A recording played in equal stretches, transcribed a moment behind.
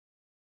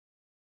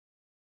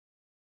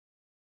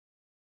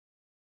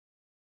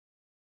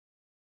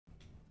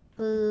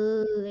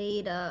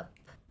plate up.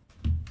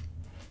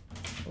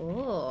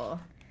 Oh.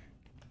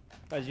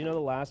 Guys, you know the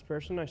last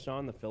person I saw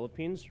in the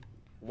Philippines?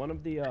 One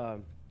of the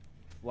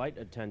flight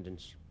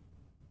attendants.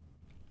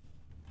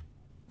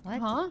 What?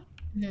 Huh?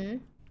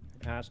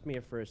 Asked me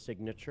for a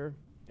signature,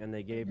 and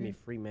they gave me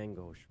free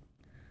mangoes.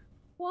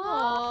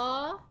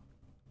 Aww.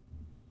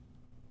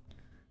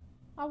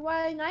 How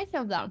very nice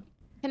of them.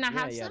 Can I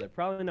have Yeah, some? they're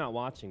probably not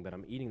watching, but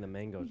I'm eating the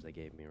mangoes they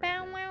gave me right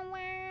now.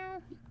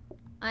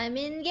 I'm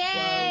in Well,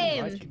 I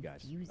game. invite you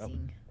guys.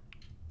 Using.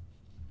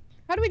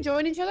 How do we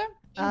join each other?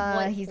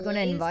 He's gonna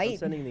I'm invite.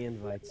 sending the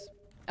invites.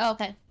 Oh,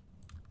 okay.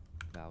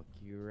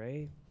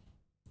 Valkyrie.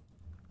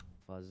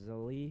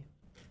 Fuslie.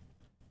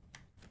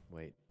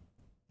 Wait.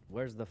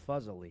 Where's the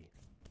Fuslie?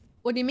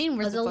 What do you mean?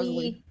 Where's the Fuslie.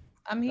 Fuslie?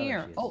 I'm there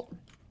here. she is. Oh.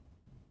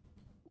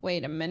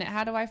 Wait a minute.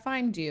 How do I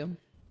find you?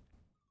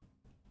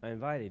 I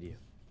invited you.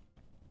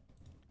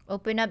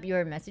 Open up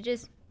your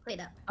messages. Plate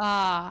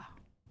up.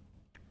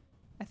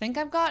 I think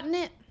I've gotten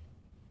it.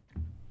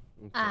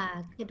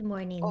 Okay. Good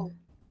morning. Oh.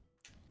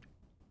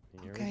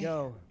 Here okay. we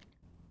go.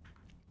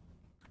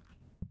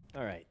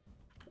 All right.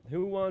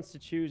 Who wants to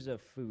choose a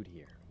food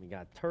here? We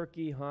got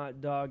turkey,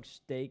 hot dog,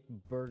 steak,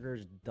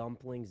 burgers,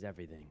 dumplings,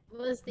 everything.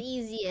 What's the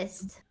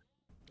easiest?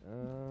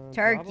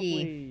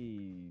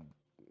 Turkey.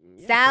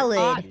 Probably,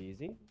 Salad. pretty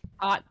easy.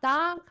 Hot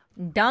dog?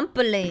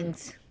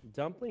 Dumplings.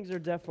 Dumplings are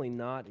definitely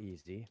not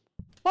easy.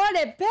 Put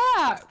it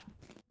back!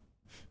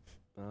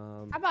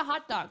 Um, How about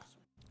hot dogs?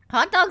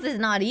 Hot dogs is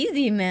not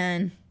easy,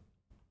 man.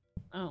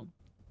 Oh.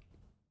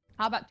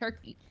 How about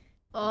turkey?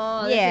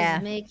 Oh, Yeah.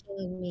 this is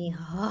making me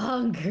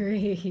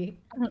hungry.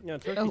 yeah,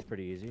 turkey's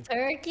pretty easy.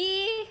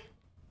 Turkey,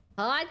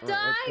 hot All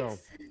right, let's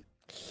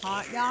dogs.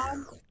 Hot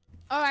dog?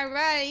 Alright,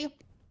 ready.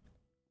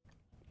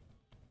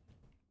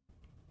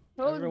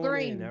 Who's Everyone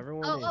green? in,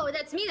 everyone in. Oh,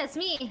 that's me. That's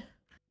me.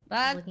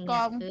 Let's Looking go.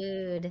 at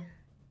food.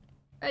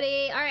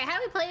 Ready? All right. How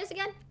do we play this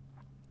again?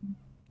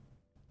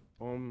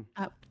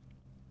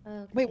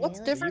 Okay, Wait, what's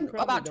let's- different? You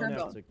probably about don't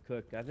turbo? have to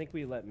cook. I think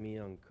we let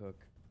Miyoung cook.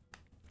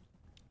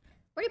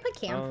 Where do you put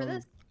cam for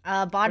this? Pretty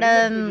much we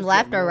Bottom just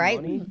left get or more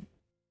right? money,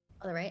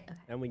 Oh, the right.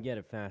 and we get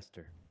it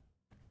faster.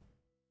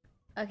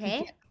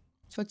 Okay.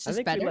 So it's I just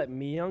think better? we let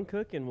Miyoung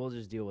cook, and we'll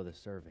just deal with the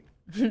serving.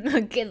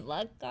 Good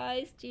luck,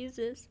 guys.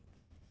 Jesus.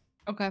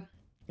 Okay.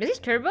 Is this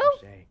turbo?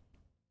 Say.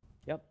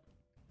 Yep.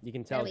 You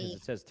can tell because we-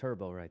 it says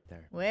turbo right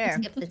there. Where?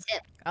 Skip the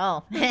tip.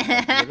 Oh. Like,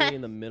 literally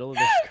in the middle of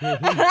the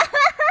screen.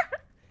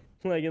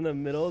 Like in the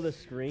middle of the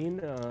screen,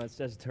 it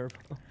says turbo.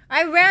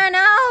 I ran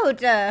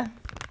out.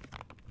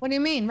 What do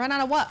you mean? Run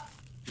out of what?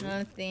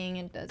 Nothing.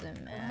 It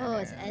doesn't matter. Oh,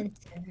 it's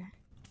enter.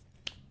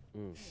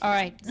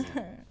 Alright.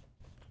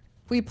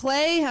 We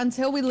play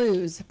until we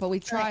lose, but we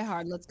try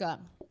hard. Let's go.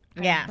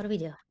 Yeah. What do we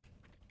do?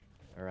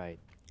 All right.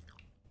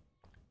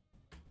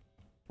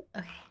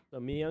 Okay. So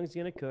Miyoung's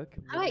gonna cook.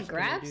 How We're do I just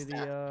gonna grab do stuff?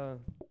 the,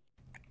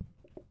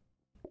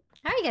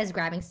 How are you guys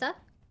grabbing stuff?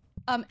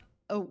 Oh,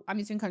 I'm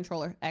using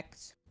controller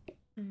X.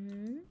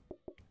 Mm-hmm.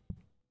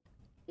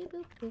 Boop,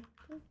 boop,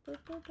 boop, boop,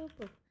 boop,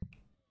 boop,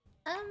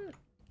 boop.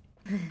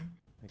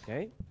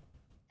 Okay.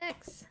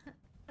 X.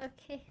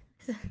 Okay.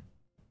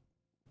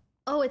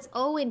 Oh, it's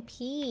O and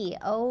P.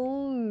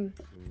 Oh. And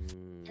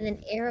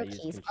then arrow I use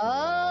keys. controller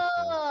also.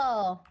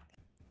 Oh.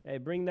 Hey,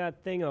 bring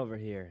that thing over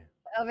here.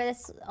 Over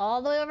this,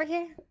 all the way over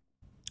here?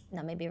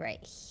 No, maybe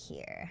right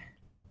here.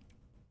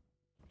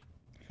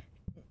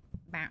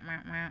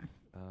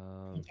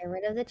 Get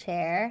rid of the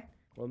chair.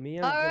 Well,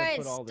 Miyoung's All gonna right,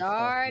 put all the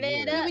start stuff it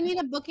here. up. Do we need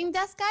a booking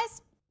desk,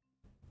 guys?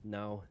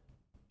 No.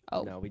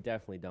 Oh. No, we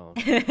definitely don't.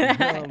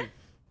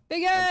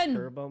 Begin!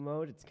 Turbo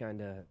mode, it's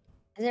kind of.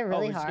 Is it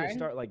really we're just hard? gonna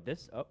start like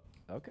this. Oh,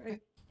 okay.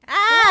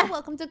 Ah!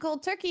 Welcome to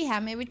Cold Turkey. How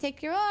may we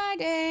take your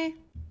order?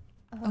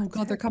 Oh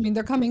god, they're coming,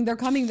 they're coming, they're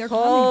coming, they're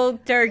coming.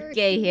 Cold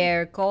turkey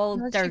here.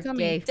 Cold Where's she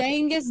coming? turkey.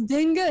 Dangus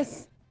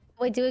dingus.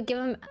 Wait, do we give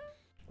him?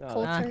 Oh,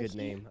 Cold that's a turkey. good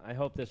name. I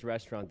hope this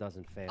restaurant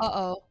doesn't fail.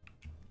 Uh-oh.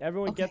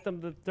 Everyone Okay. get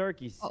them the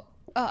turkeys. Oh.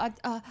 How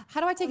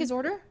do I take his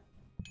order?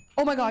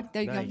 Oh my god,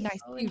 there you go. Nice. Nice.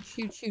 Huge,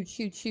 huge, huge,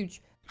 huge,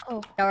 huge.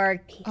 Oh.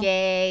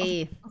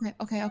 Turkey.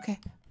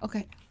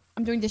 Okay.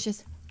 I'm doing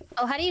dishes.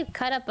 Oh, how do you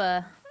cut up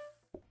a?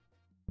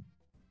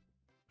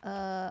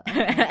 How can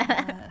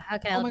I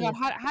Oh help my you?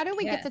 god, how do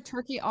we Yeah. get the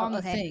turkey on the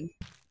okay. thing?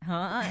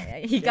 Huh?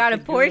 You Get gotta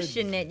the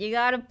portion goods. it. You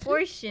gotta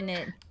portion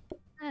it.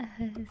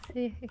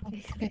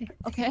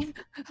 Okay.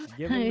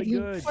 Give them the You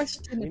goods.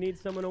 portion We it. need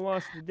someone to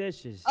wash the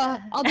dishes.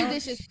 I'll do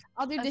dishes.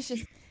 I'll do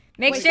dishes.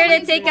 Make Wait, sure to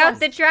somebody take do out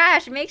this. the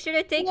trash. Make sure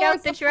to take Floors,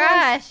 out the the floors.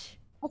 trash.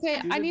 Okay,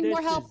 Do I the need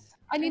more help. dishes.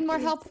 I need more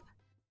help.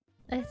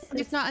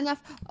 It's not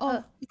enough.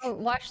 Oh,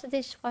 Wash the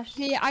dish. Wash.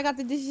 okay, yeah, I got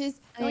the dishes.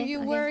 Don't Okay, you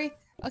okay. worry.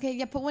 Okay,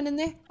 yeah, put one in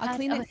there. I'll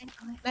clean it.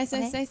 Nice.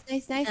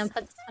 And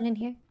put this one in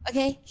here.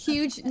 Okay,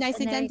 huge.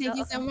 Nicely there done. you Thank go,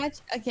 you so much.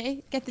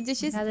 Okay, get the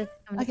dishes. I'm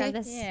gonna Okay, grab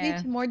this. Yeah.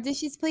 huge. More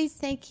dishes, please.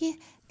 Thank you.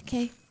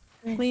 Okay,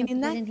 Put cleaning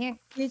it that. in here.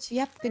 Huge.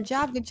 Yep, good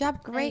job.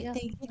 Great. go.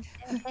 Thank you.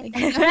 Okay. Thank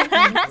you so much.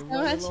 Thank you so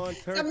We're much. running low on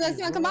Come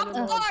turkeys. on, come We're up the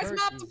running low on floors.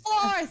 Mop the turkeys.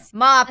 floors.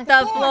 Mop the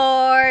floors.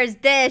 floors. The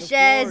Dishes.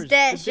 floors, the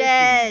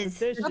Dishes.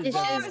 dishes, The dishes,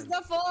 floors. everyone.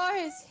 The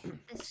floors.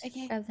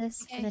 Okay. Grab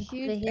this. Okay, And then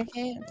huge. put it here.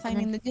 Okay, I'm And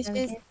cleaning the then over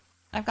dishes. here.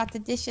 I've got the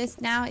dishes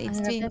now. It's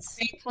grab doing this.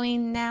 very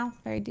clean now.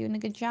 Very doing a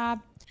good job.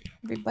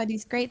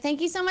 Everybody's great.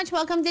 Thank you so much.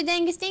 Welcome to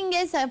Dangus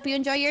Dingus. Hope you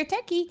enjoy your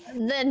turkey.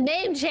 The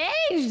name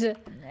changed.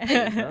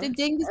 The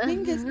Dingus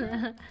Dingus.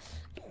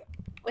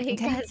 Wait, Okay.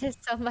 guys, there's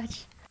so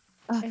much.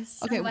 There's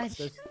so okay, much.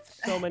 There's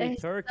so many There's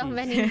turkeys. so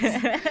many.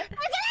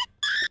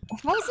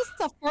 How is this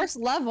the first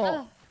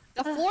level?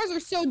 The floors are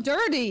so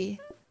dirty.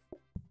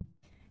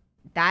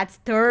 That's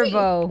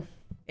turbo.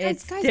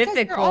 It's Guys, they're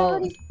difficult.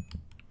 already-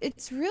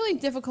 It's really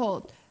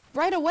difficult.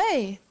 Right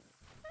away.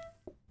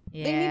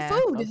 Yeah. They need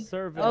I'll food.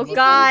 serve them. Oh I'll serve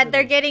God,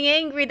 they're them. getting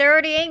angry. They're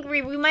already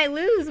angry. We might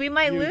lose. We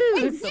might You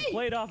lose. took the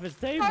plate off his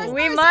table. Sorry,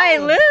 We sorry, might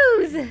sorry.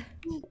 lose.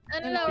 No,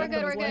 we're Get good,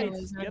 the we're good.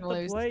 plates. We're Get gonna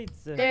the lose.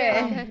 plates.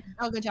 There.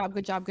 Oh, good job,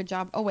 good job, good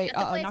job. Oh wait, Get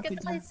the plates, not get good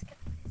the job. plates.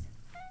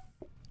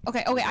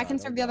 Okay, I can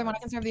serve the other one. I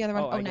can serve the other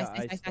one. Oh, Oh, I nice, got-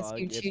 nice, I nice, nice. saw it.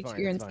 Huge, It's huge. fine,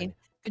 You're it's insane. fine.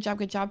 Good job,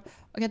 good job.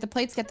 Oh, get the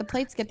plates, get the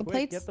plates, get the Quick,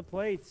 plates. get the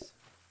plates.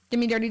 Give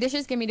me dirty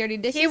dishes, give me dirty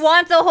dishes. He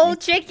wants a whole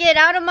chicken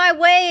out of my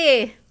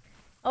way.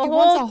 He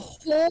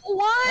wants a whole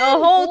one?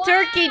 A whole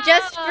turkey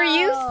just for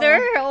you, Wow.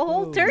 sir. A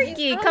whole Ooh.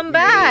 turkey. so Come good.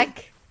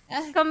 back.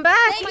 Come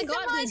back. Oh my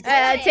God, we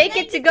did Take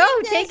it to go.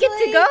 Take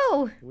it to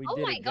go. We Oh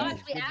did my it, gosh,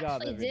 guys. we Good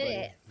job, actually did everybody.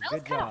 it. That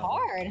was Good kind of job.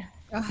 hard.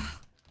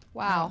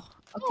 Wow.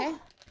 Okay.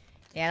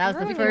 Yeah, that was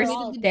the Ruined first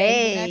all the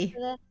day.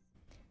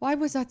 Why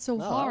was that so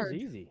No, that was hard?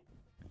 easy.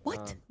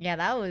 What? Yeah,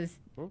 that was.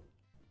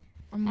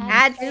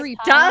 Add Add cherry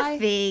pie?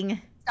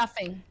 stuffing.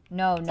 Stuffing.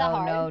 No, that no,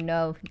 hard? no,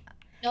 no.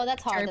 No,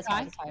 that's hard. Cherry That's pie?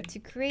 hard. That's hard. To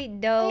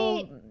create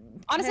dough.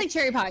 Honestly,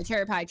 cherry pie,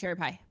 cherry pie, cherry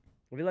pie.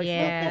 Would you like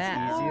Yeah. stuff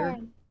that's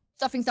easier?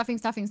 Stuffing, stuffing,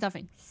 stuffing,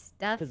 stuffing.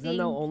 Because then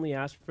they'll Stuffing. only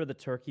ask for the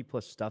turkey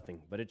plus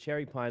stuffing. But a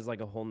cherry pie is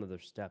like a whole nother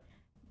step.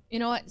 You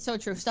know what? So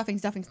true. Stuffing,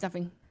 stuffing,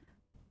 stuffing.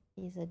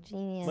 He's a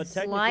genius. But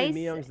technically, Slice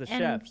Myoung's the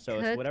and chef, so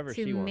it's cook whatever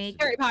to she wants. make- To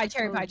do. Cherry pie,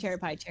 cherry pie, Close. cherry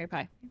pie, cherry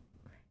pie.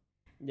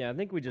 Yeah, I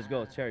think we just go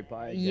with cherry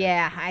pie. I guess.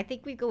 Yeah, I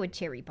think we go with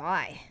cherry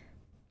pie.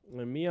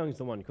 And Myoung's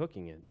the one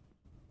cooking it.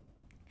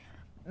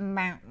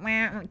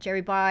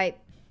 Cherry pie.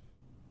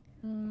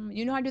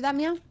 You know how to do that,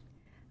 Meow?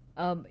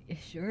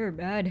 Sure,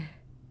 man.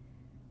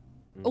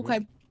 Mhm.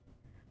 Okay.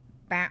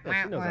 Yeah,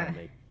 she knows how to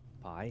make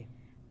pie.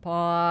 You're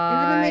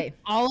gonna Pie. make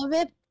all of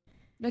it?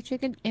 The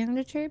chicken and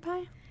the cherry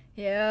pie?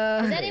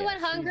 Yeah. Is anyone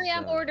hungry? she's,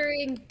 I'm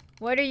ordering.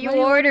 What are you What are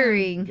you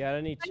ordering? Got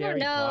any I don't cherry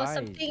know. pies?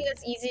 Something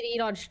that's easy to eat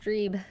on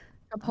stream.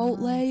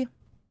 Chipotle.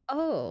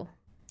 Oh,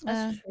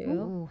 that's Uh, true.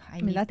 Ooh, I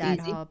mean, need that's that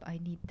easy. hub. I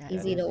need that.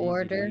 Easy That to is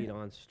order. eat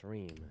on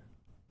stream.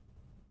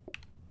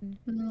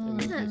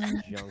 Move this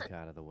junk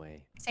out of the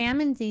way.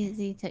 Salmon's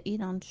easy to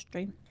eat on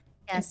stream.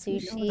 Yeah, It's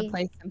the only sushi.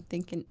 place I'm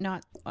thinking.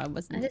 Not. I I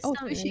wasn't. just Oh,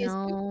 don't sushi is.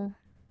 know.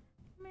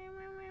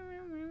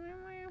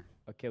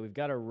 Okay, we've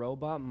got a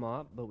robot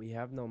mop, but we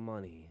have no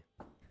money.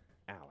 Ow,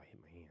 I hit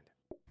my hand.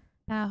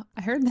 Wow,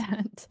 I heard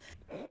that.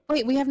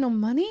 Wait, we have no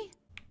money?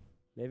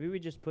 Maybe we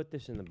just put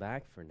this in the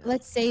bag for now.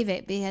 Let's save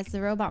it because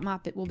the robot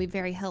mop it will be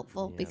very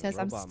helpful Yeah, because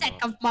I'm robot sick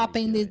mop's of pretty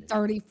mopping these good.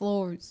 dirty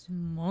floors.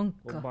 Monk.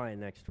 We'll buy it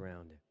next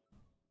round.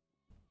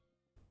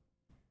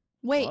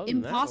 Wait, Other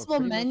than that, we're impossible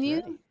pretty much menu?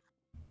 ready.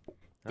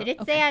 Did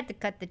Huh? it say I had to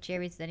cut the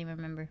cherries? I don't even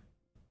remember.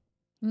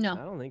 I No.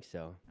 don't think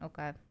so.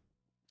 Okay.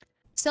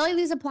 Selling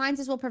these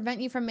appliances will prevent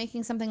you from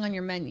making something on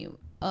your menu.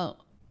 Oh.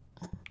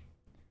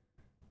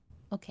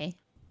 Okay.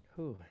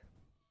 Whew.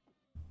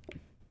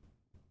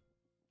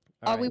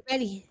 Are we Alright,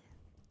 ready?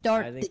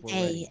 Start I the think we're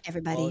day, ready.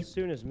 everybody. Well, as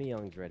soon as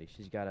Myoung's ready,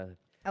 she's gotta.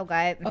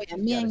 Okay. Oh yeah, she's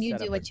me gotta and you set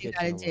do up what her you kitchen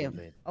gotta a little do.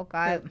 bit.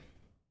 Okay.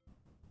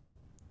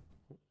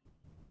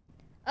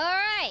 All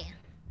right.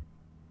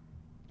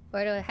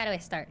 How do I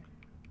start?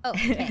 Oh,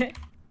 okay.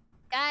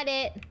 Got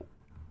it.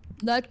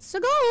 Let's go.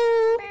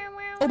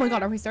 Oh my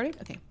god, are we starting?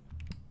 Okay.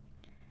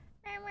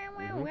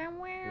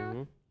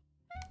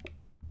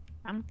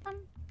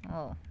 Mhm.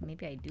 Oh,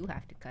 maybe I do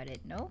have to cut it.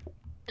 No?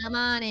 Come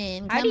on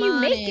in. How do come you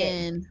on make it?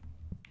 in.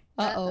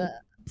 Uh-oh.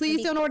 Please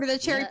maybe- don't order the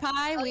cherry Yeah.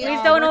 pie. We Please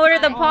are don't order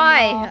the working on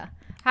pie.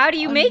 How do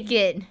you on- make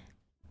it?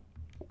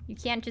 You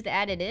can't just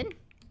add it in?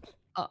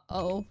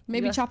 Uh-oh.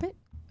 Maybe Yeah. chop it?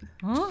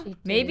 Huh? She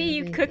Maybe did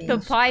you read cook the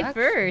the pie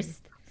instructions.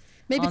 first.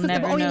 Maybe I'll cook the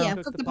never oh know. yeah,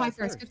 Cook cook the the pie pie first.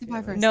 first, Cook the yeah.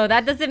 pie first. No,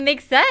 that doesn't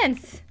make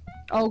sense.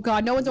 Oh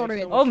god, no one's Makes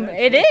ordering it. no Oh, sense,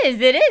 it huh?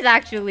 is. It is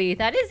actually.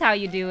 That is how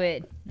you do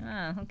it.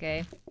 Ah,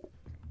 okay.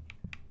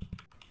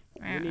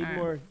 We need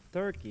more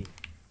turkey.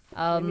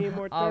 need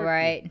more All turkey.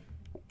 right.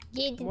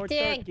 Get the More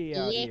turkey. turkey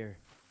out here.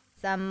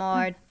 Some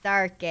more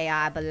turkey,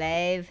 I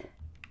believe.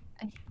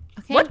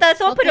 Okay. What the?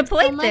 Someone put a thanks so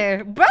plate much.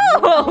 there, bro.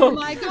 Oh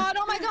my god,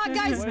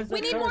 guys. Where's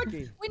We the need more.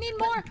 turkey? We need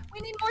more. We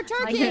need more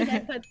Oh, turkey. yeah, I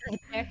put that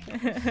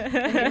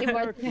there. I need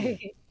more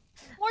turkey.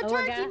 More Oh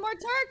my turkey, God. more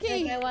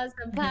turkey. I want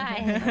some I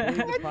pie. believe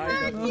the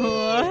pie doesn't- What?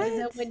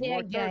 Over More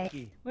there, guys.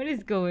 turkey. What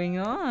is going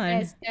on?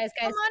 Guys, Come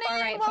on far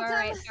in, right, welcome. far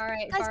right, far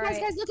right, Guys, far guys,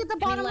 right. guys, look at the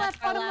Far bottom left,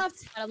 far bottom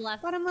left. bottom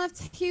left. Bottom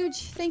left. Huge.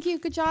 Thank you.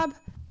 Good job.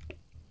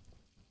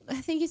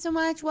 Thank you so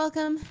much.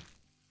 Welcome.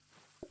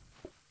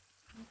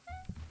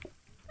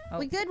 Oh.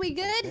 We good? We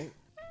good?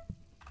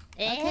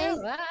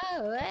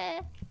 Okay.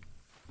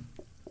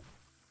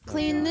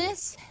 Clean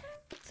this.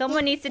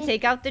 Someone needs to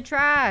take out the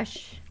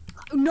trash.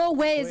 No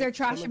way is Wait, there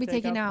trash to someone be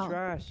take taken out out. the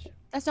trash.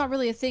 That's not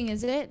really a thing,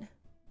 is it?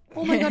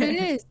 Oh my god, it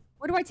is.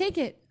 Where do I take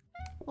it?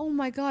 Oh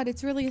my god,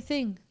 it's really a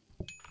thing.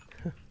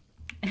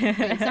 Wait,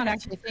 it's not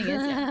actually a thing,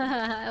 is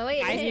it?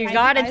 Wait, Guys, You guys,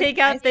 gotta guys, take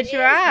out guys, the it is.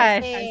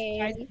 trash.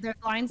 Guys, there's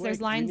lines. There's Quick,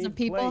 we lines of need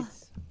people.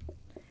 plates.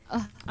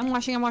 I'm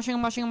washing.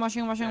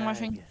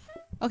 Bag.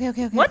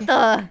 Okay. What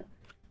the?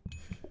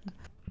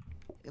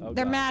 Oh,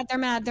 They're God. mad. They're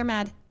mad. They're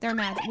mad. They're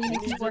mad. We Who need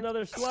to needs work.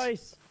 another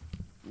slice?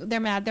 They're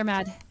mad. They're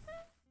mad.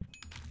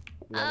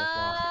 We almost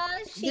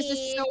lost it. This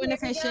is so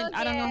inefficient.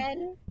 I don't know.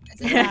 Again.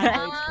 This is bad.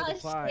 Plates for the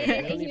pie.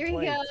 shit, We don't need here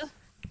we go. plates.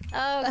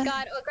 Oh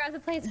god, oh grab the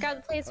plates, grab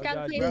the plates, Oh, grab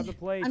God, the grab plates. the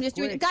plates. I'm just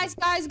doing it. quick.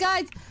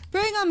 Guys.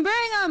 Bring them.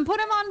 Put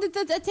them on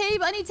the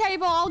table. Any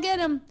table. I'll get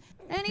them.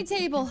 Any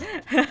table.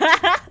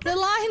 The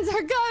lines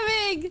are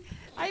coming.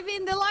 I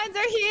mean, the lines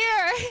are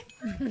here.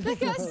 The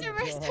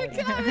customers are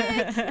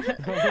coming.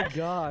 Oh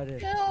God.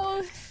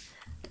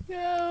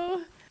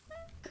 Go.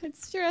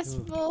 It's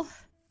stressful.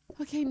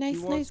 Okay, nice.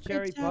 Who wants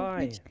cherry Good job.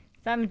 pie?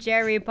 Some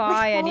cherry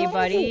pie,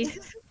 anybody? How do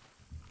you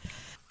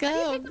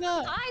Go. pick up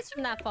the pies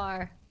from that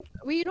far?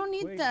 We don't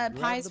need Wait, the grab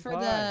pies the for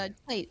pie.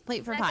 the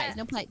plate for Okay. pies.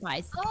 No plate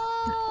pies.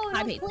 Oh, Pie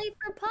no plate. plate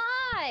for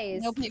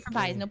pies. No plate for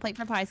pies. No plate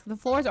for pies. The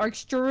floors are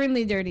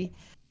extremely dirty.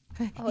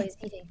 Oh, he's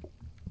eating.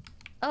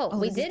 Oh,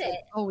 we is did it.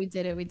 Oh, we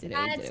did it. We did it.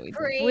 That's we did it.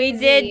 crazy. We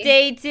did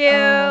day 2.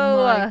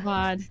 Oh my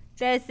god.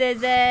 This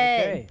is it.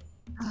 Okay.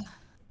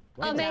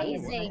 Well done.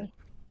 Amazing.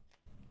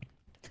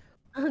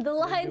 The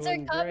lines are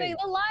doing coming. great.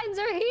 The lines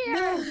are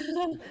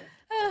here.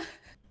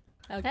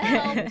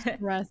 Okay.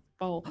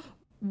 Stressful.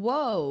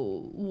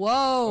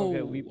 Whoa.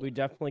 Okay, we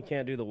definitely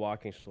can't do the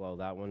walking slow.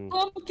 That one.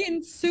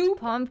 Pumpkin soup.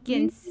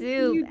 Pumpkin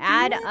soup. you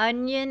Add do it?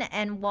 onion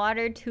and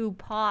water to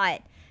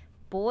pot.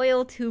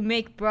 Boil to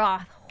make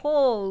broth.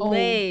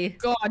 Holy.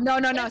 God. No.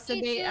 If So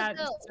we they do add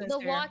the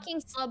walking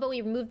slow, but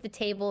we remove the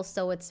table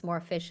so it's more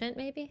efficient,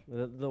 maybe.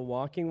 The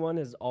walking one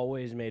has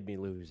always made me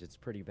lose. It's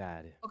pretty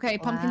bad. Okay,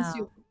 pumpkin Wow.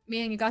 soup.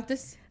 Man, you got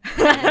this.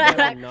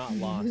 I'm not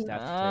lost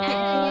after taking Hey,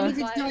 Uh, you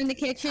need to join the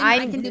kitchen. I I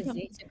can do did-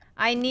 pumpkin soup.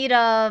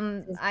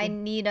 I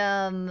need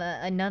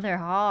another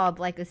hob,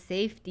 like a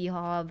safety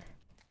hob.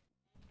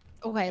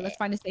 Okay, let's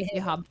find a safety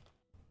hub.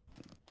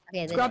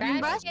 Okay, the Scrubbing trash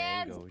brush?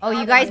 cans. Mangoes. Oh, you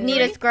Probably guys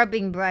need a three.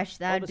 scrubbing brush. Oh,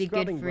 That would the be good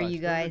scrubbing for brush, you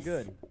those are guys.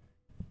 good.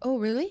 Oh,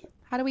 really?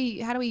 How do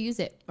we use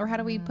it? Or how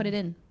do we put it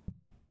in?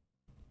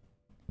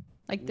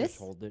 Like You just this?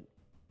 hold it.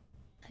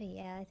 Oh,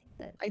 yeah, I think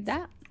that. Like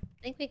that?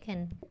 I think we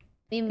can.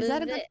 We move Is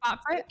that a good it. spot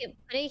for You it? can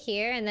put it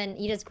here, and then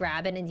you just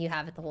grab it, and you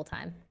have it the whole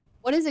time.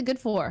 What is it good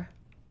for?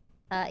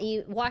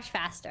 You wash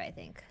faster, I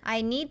think.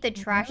 I need the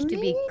trash to be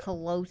Really?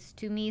 close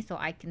to me so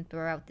I can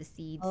throw out the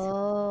seeds.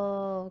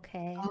 Oh,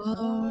 okay.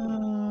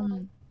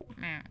 Oh.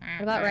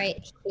 What about right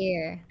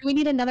here? Do we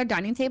need another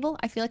dining table?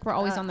 I feel like we're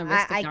always on the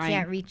risk of I dying.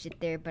 can't reach it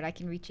there, but I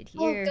can reach it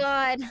here. Oh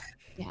God.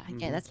 Yeah, Mhm.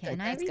 okay, that's Can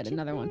good. I That's good. reach it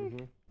Another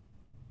one.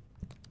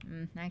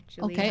 Mhm.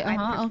 Actually, Okay, I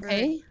uh-huh, prefer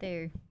okay. it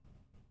there.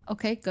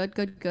 Okay,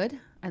 good.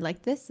 I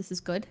like this. This is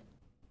good.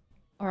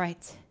 All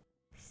right.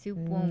 Soup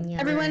won't. Yeah.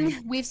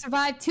 Everyone, we've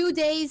survived 2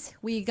 days.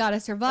 We gotta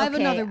survive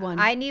Okay, another one.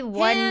 I need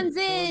one. Hands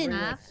Someone in! bring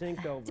that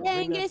sink over. Bring that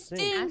Dingus,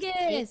 sink.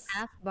 dingus!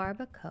 Half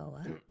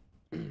barbacoa.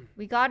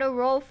 We gotta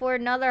roll for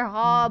another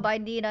hob. I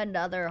need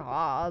another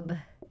hob.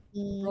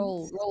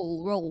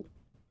 Roll.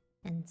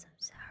 And some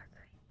sour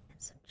cream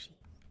and some cheese.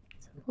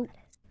 And some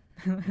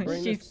lettuce.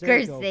 Bring the She's sink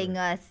cursing over.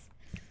 us.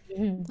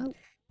 All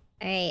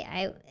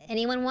right.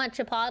 Anyone want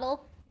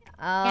chipotle?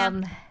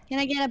 Um, Can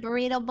I get a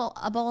burrito bowl,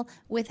 a bowl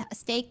with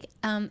steak,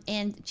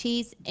 and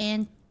cheese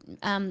and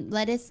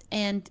lettuce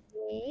and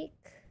Steak,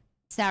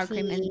 sour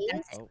cream and cheese,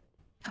 that's it.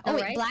 Oh, Oh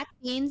wait, rice? black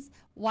beans,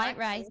 white Black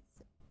rice,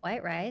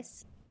 white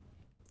rice,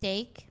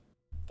 steak,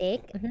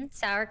 steak,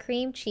 sour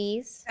cream,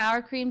 cheese,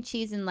 sour cream,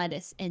 cheese, and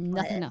lettuce, and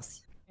nothing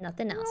else.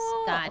 nothing else.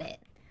 Oh. Got it.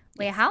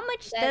 wait, how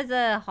much That- does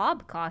a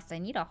hob cost? I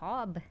need a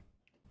hob.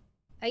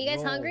 Are you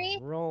guys roll, hungry?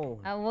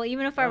 Roll. Well,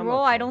 even if I I'm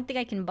roll, I okay. don't think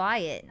I can buy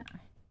it.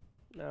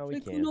 No, we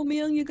Like, can't. no,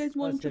 man, you guys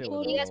want Let's hit it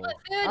with chipotle? You guys roll.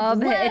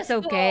 want food? It's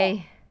Let's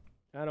okay.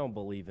 I don't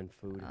believe in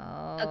food.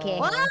 Okay.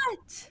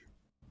 What?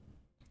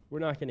 We're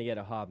not gonna get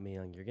a hob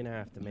meal. You're gonna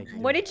have to make. do.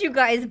 What did you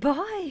guys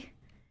buy?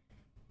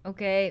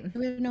 Okay, Do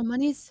we have no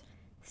monies?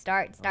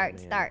 start. man.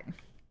 I'm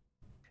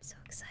so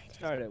excited.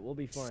 Start it. We'll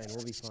be fine.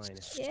 We'll be fine.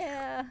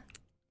 Yeah.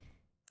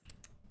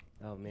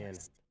 Oh man.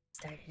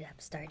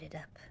 Start it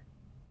up.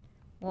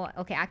 Well,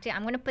 okay, actually,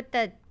 I'm gonna put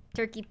the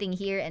turkey thing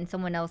here and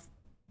someone else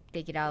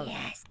take it out.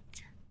 Yes.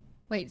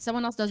 Wait,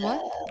 someone else does what?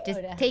 Just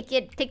take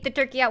the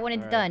turkey out when it's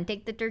Alright. done.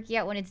 Take the turkey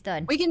out when it's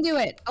done. We can do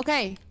it.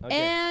 Okay. Okay.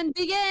 And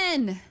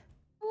begin.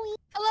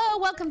 Hello,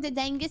 welcome to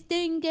Dangus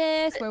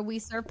Dingus, where we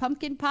serve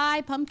pumpkin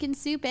pie, pumpkin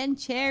soup, and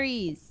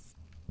cherries.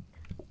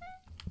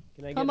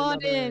 Can I get Come on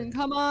another... in.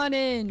 Come on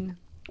in.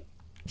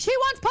 She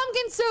wants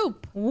pumpkin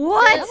soup. That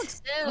What?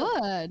 looks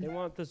They Good.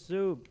 want the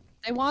soup.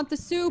 They want the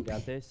You soup.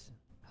 got this.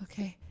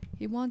 Okay.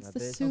 He wants Got the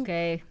this? soup.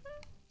 Okay.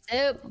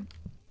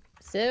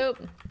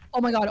 Soup. Oh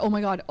my god. Oh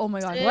my god. Oh my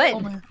god. Soup. What? Oh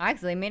my... I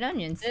actually made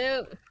onions.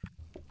 Soup.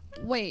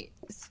 Wait.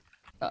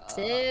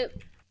 Soup.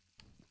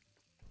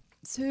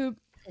 Soup.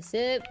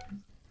 Soup.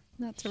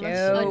 Not to Shoot. rush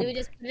Oh, you. do we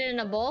just put it in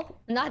a bowl?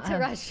 Not to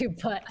rush you,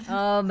 but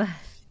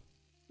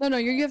No,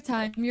 you have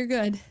time. You're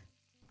good.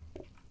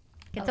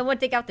 Can someone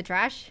take out the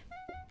trash?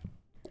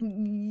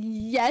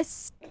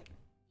 Yes.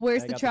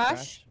 Where's I the got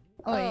trash?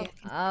 Oh, yeah.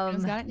 Got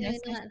it. can we Nice,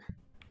 nice. not?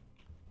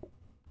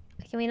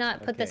 Can we not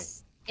put Okay.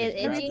 this? Just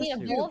Do grab you the need a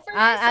soup. bowl for this?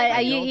 I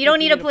You don't you don't think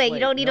need you a plate. You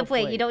don't need No a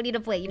plate. You plate. don't need a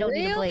plate. You don't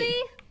need a plate.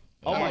 Really?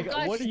 Oh my gosh,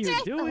 god, what are you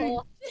shit. doing?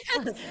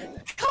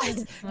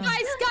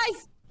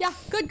 Guys. Yeah,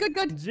 good.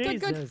 Good.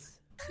 Jesus.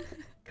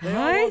 They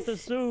all want the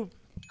soup.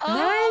 Oh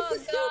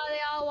Nice. god, they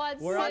all want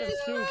We're out of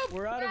soup. soup.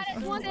 We're out of Guys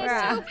soup. want We're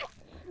out. soup.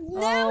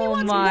 Now we Oh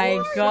want my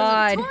more.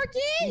 god.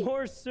 Turkey.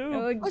 More soup.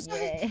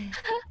 Okay.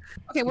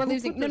 Okay, we're Who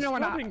losing. put the No, we're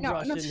not. scrubbing No,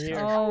 brush no. in here?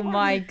 Oh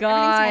my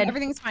god.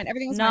 Everything's fine.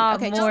 Everything's Not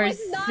fine. Okay, more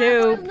just No,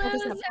 soup. we're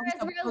losers.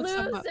 We're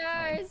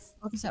losers.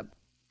 focus up.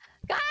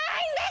 Guys,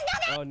 there's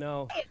nothing. Oh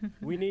no.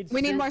 We need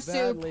We need more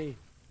soup. badly.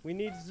 We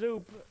need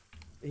soup.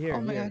 Here,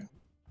 Oh my here.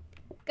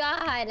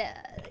 God.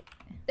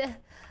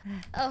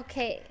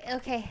 Okay.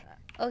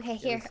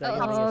 Here. Get a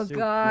second. Oh soup.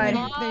 god.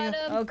 There you go.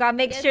 Oh god,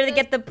 make Get sure to the-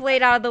 get the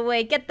plate out of the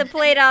way. Get the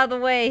plate out of the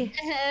way.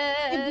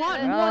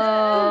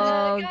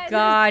 Oh Guys,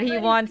 god, there's he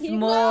plenty wants people.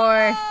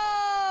 more.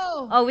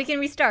 Oh! Oh, we can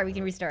restart.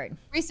 Restart.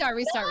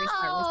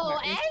 Oh,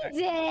 end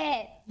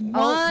it.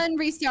 One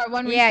restart.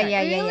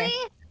 Yeah.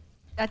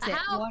 That's it.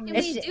 How One can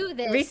It's we do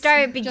this?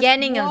 Restart Just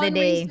beginning of the one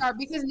day. Restart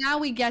because now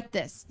we get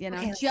this,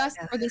 Okay, just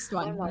for this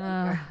one.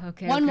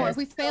 Okay. One more. okay. If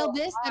we fail So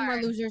this, then we're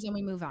hard. losers and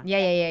we move on. Yeah.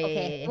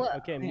 Okay. Well,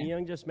 Okay,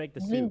 Myung, just make the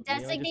I soup. mean, Myung,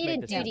 just make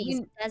designated the soup.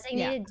 duties.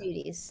 Designated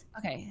duties.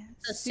 Okay.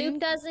 So soup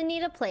doesn't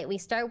need a plate. We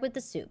start with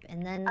the soup,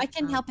 and then I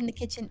can help in the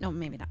kitchen. No,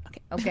 maybe not.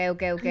 Okay.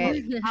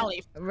 Okay. I'll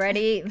leave.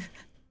 Ready?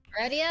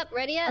 Ready up. Are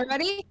you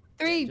ready?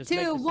 Three, Just make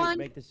the two, soup, one.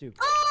 Make the soup.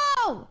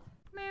 Oh!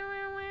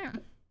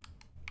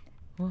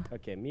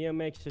 Okay, Mia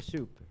makes the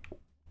soup.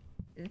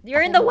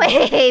 You're in the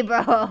way,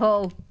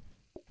 bro.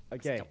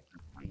 Okay,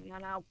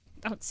 No.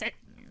 Don't sit.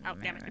 Oh,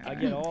 damn it. I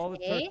get all the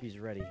Okay. turkeys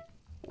ready. Hi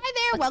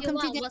there. Welcome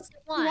to What's he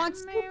He want?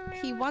 wants soup.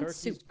 He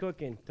wants Turkey's soup.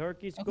 cooking.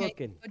 Turkey's Okay.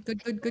 cooking.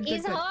 Good.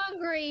 He's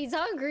hungry. He's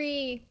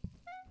hungry.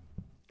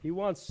 He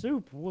wants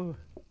soup. Whoa.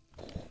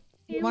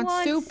 He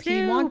wants soup.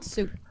 He wants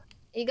soup.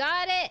 You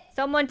got it.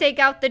 Someone take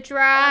out the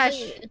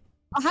trash.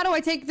 Oh, how do I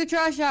take the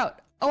trash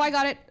out? Oh, I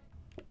got it.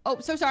 Oh,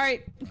 so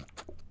sorry.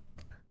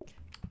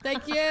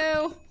 Thank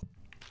you.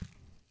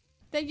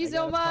 Thank you I so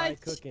got a pie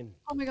much. Cooking.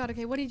 Oh my god,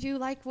 okay, what did you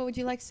like? What would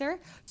you like, sir?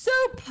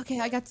 Soup! Okay,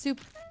 I got soup.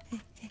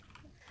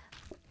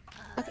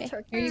 Okay,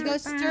 here you go,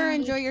 sir.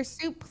 Enjoy your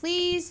soup,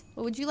 please.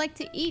 What would you like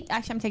to eat?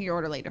 Actually, I'm taking your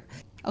order later.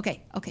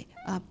 Okay. Okay,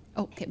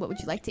 what would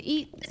you like to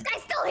eat? This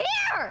guy's still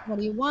here. What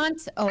do you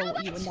want? Oh,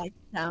 you would like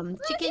What do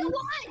chicken. you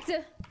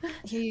want?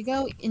 Here you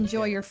go.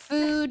 Enjoy your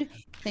food.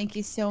 Thank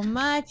you so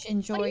much.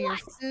 Enjoy do you your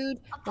want? food.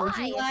 A What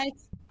would you pie. like?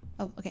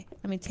 Oh, okay.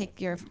 Let me take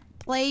your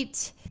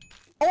plate.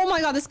 Oh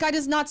my god, this guy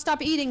does not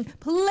stop eating.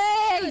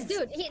 Please!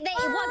 Dude, they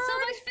want so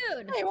much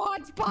food. He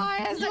wants pie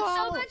as They want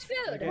so well. much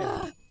food.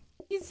 Okay.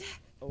 He's...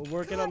 Oh, we're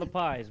working on the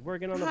pies.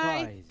 Working on the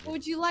Hi. pies.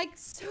 Would you like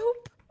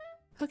soup?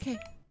 Okay.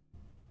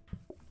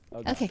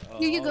 Oh, God. Okay.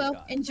 Here you Oh, go.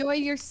 God. Enjoy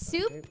your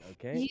soup.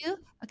 Okay. You?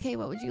 Okay.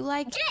 What would you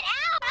like? Get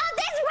out of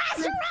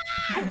this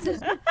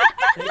restaurant!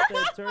 Take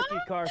the turkey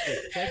carcass.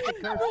 Take the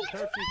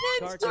turkey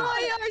Enjoy carcass.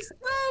 your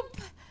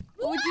soup.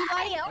 What would you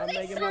like? Why are I'm they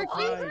making so more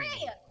pies. hungry?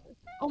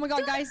 Oh my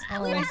god, guys. We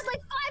Guys. had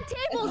like 5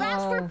 tables.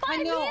 Ask for 5 I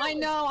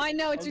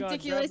know. It's Oh god,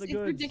 ridiculous. grab It's the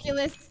goods.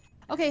 ridiculous.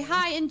 Okay.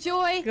 Hi.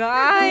 Enjoy.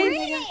 Guys.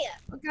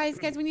 meals.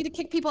 Guys, we need to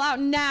kick people out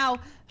now.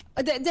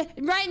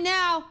 Right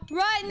now.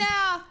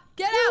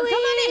 Get out. Come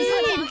on in.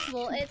 It's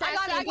impossible. It's I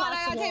got actually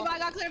table. impossible. I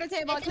got cleared the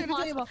table. It's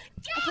impossible.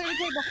 I cleared the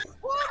table.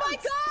 Oh my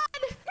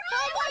god.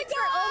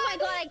 Oh my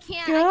god, I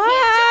can't.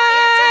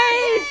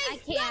 Guys. I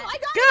can't.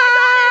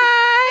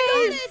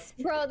 Guys.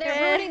 Bro,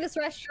 they're ruining this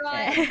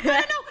restaurant. They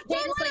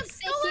just like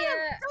sit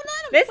here.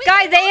 This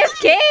guy's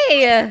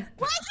AFK.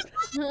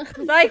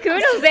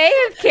 Sykkuno's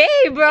AFK,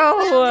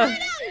 bro.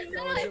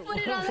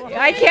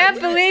 I can't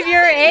believe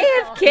you're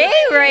AFK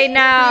right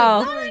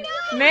now.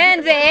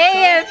 Man's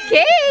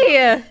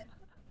AFK.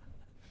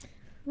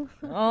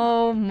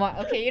 Oh my.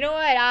 Okay, you know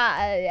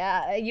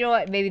what? You know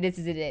what? Maybe this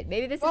isn't it.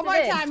 Maybe this isn't One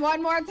it.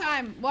 more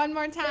time. What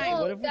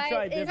if we Guys,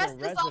 try it's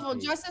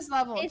different Just this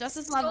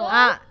recipes? level.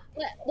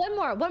 One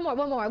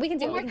more. We can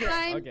do it. One more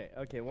time.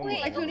 Okay, one more.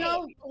 Wait, one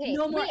more. okay.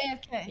 No more we-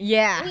 AFK.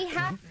 Yeah. We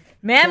have.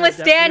 Man was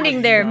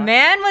standing there.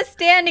 Man was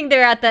standing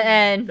there at the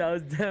end. That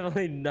was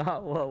definitely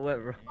not what went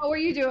wrong. What were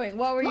you doing?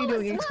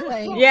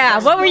 Explain. Yeah,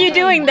 what were you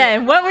doing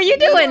then? What were you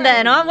doing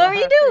then? Huh? What were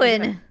you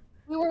doing?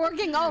 We were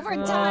working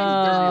overtime.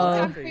 Oh. Double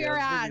time for your I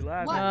was ass. busy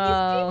laughing. What?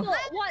 Oh. People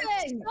want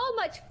so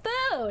much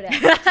food.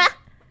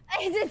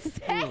 It's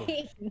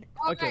insane.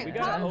 Okay, we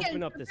gotta pumpkin,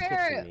 open up this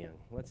prepare kitchen, it. Myung.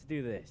 Let's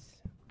do this.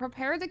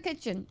 Prepare the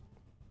kitchen.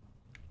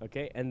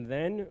 Okay, and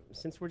then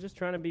since we're just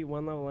trying to beat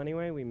one level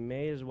anyway, we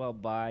may as well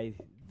buy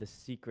the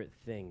secret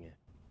thing.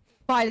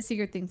 Buy the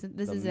secret things.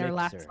 This The is our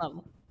last mixer.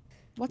 level.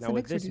 What's Now the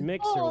with mixer this do?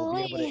 mixer, we'll be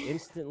able to Holy.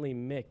 instantly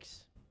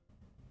mix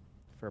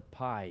for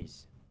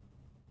pies.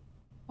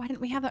 Why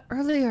didn't we have it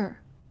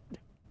earlier?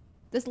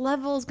 This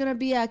level is gonna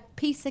be a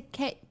piece of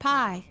cake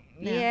pie.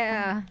 now.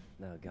 Yeah.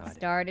 Oh God.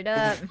 Start it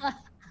up.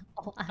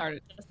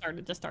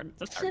 Just started.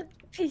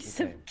 Piece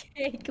Okay. of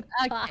cake.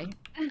 Okay.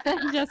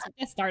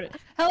 just started.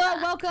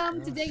 Hello,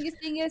 welcome to Dingus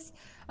Dingus.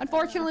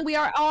 Unfortunately, we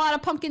are all out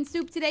of pumpkin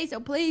soup today, so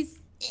please.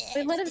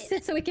 Wait, let him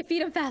sit so we can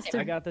feed him faster.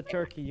 I got the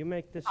turkey. You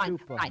make the Fine,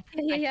 soup. fine.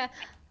 Yeah.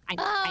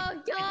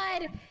 Oh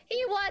God,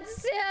 he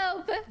wants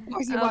soup. Of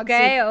course you want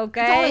Okay, soup.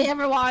 That's all I okay.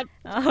 ever want.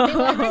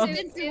 Oh.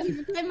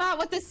 I'm out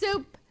with the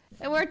soup.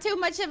 And we're too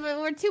much of it.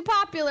 We're too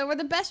popular. We're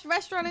the best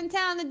restaurant in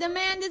town. The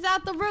demand is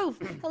out the roof.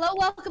 Hello,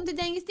 welcome to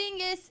Dingus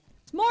Dingus.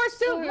 More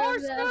soup, more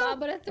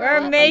soup.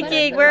 We're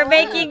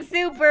making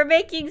soup. We're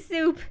making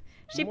soup.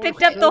 She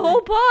picked up the whole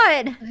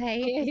pot.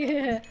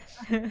 Okay.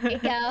 Here you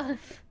go.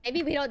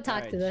 Maybe we don't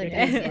talk to them.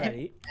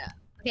 Ready.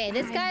 Okay,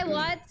 this guy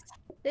wants.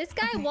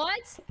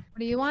 What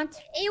do you want?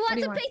 He wants do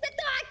you a want? piece of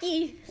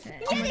gnocchi.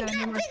 Oh my Get God,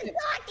 that more piece of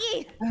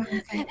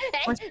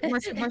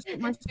gnocchi.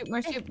 Okay.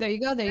 More soup. There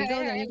you go. There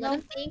you go. Let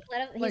him think.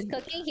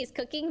 He's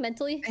cooking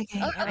mentally.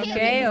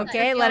 Okay.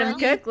 Okay. Let him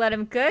cook. Let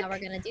him cook. Now we're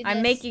gonna do this.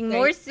 I'm making There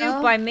more you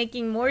soup. go. I'm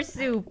making more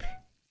soup.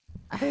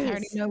 I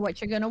already know what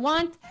you're gonna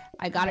want.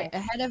 I got it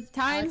ahead of Now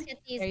time. let's get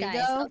these There you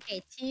guys. go.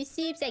 Okay, 2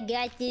 soups. I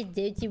got this.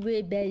 Don't you worry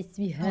about it,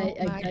 sweetheart.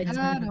 Oh my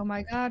God! Oh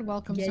my God!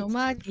 Welcome so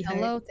much.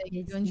 Hello. Thank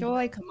you.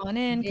 Enjoy. Come on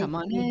in. Come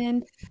on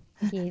in.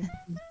 Okay.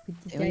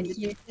 Doing the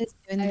dishes.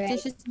 Doing the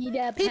dishes.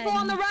 People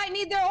on the right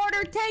need their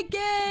order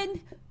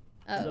taken.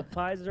 The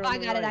pies are I on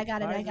the got it. right. I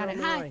got it. I Pies got are it. on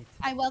the Hi. right.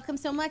 Hi. Welcome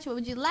so much. What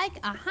would you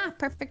like?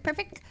 Perfect.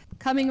 Perfect.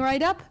 Coming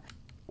right up.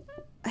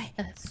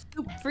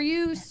 Soup for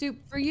you. Soup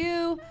for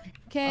you.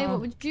 Okay. What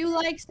would you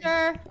like,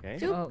 sir? Okay.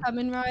 Soup Oh.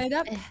 coming right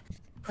up.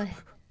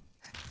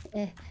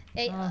 Hey,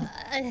 Oh.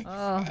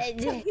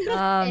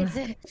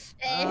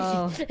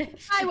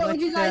 Hi. What would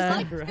you guys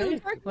like?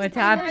 Right? What's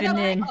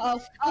happening?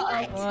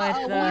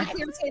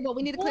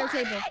 We need a clear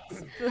table.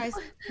 Guys.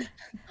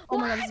 Oh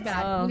my God, this is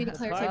bad. We need a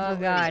clear Pies table. are Oh, God.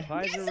 ready.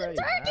 Pies Get are some ready.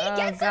 turkey! Oh,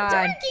 Get some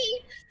God. turkey!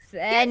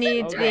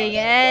 Anything, Oh, God.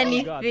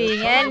 anything, There's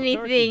some anything,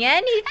 turkey. Give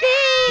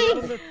anything!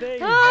 them the thing.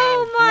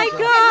 Oh my Jesus.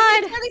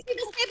 God! These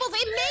people's tables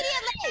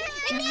immediately!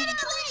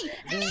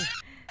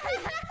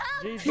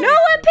 Jesus. No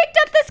one picked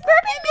up the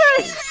scrubbing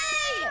brush!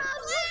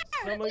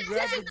 Someone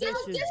grab the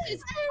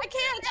dishes. I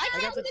can't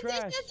got the with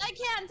trash. dishes. I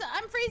can't.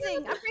 I'm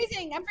freezing.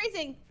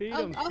 Feed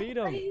them. Feed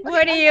them.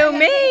 What do you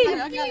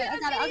mean? I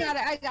got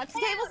it.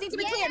 Tables need to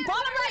be cleared.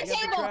 Bottom right I got the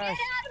table. trash.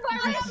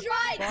 Bottom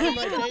right. Bottom right Tables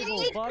table. need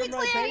to be Bottom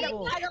right cleared.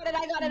 table. I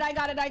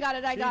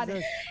got it.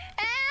 Jesus.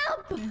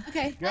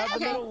 Okay. Grab the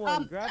middle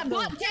one. Grab the.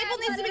 Table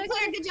needs to be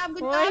cleared. Good job.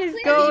 What is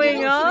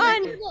going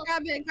on?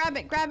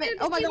 Grab it.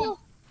 Oh my God.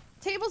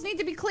 Tables need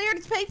to be cleared.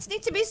 Plates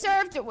need to be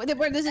served.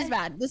 This is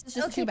bad. This is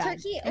just too bad.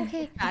 Turkey.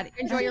 Okay. Bad.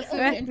 Enjoy your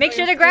food. Make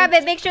sure to grab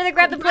it. Make sure to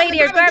grab the plate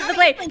here. Grab the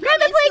plate. Grab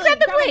the plate. Grab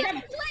the plate. Grab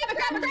it.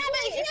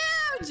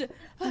 It's huge.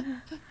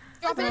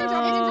 Drop it in.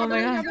 Oh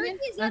my God.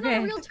 Turkey's not Okay.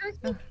 a real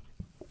turkey.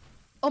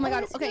 Oh my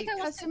God. this Okay. guy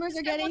wants Customers are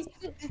this guy getting. wants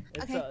It's,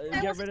 I get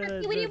want rid some of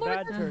turkey. We the need more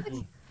bad turkey.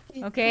 turkey.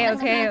 Okay. I'm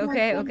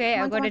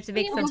going to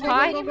make some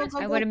pie. I'm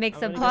going to make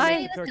some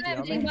pie.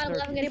 I'm getting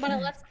bottom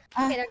left.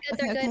 Okay, they're good.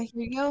 They're Okay. good.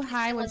 Here you go.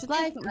 Hi. What would you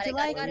like? What would you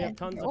like? Got We it. have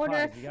tons of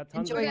Order. pies. We got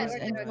tons of Enjoy pies.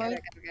 yours.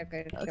 Right?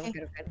 Good. Okay.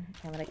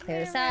 I'm gonna clear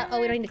this out.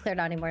 Oh, we don't need to clear it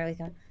out anymore. We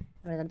got.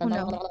 Oh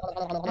no.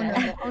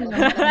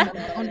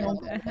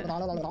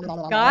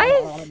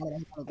 Guys?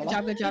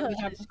 Good job.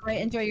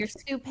 Great. Enjoy your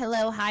soup.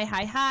 Hello.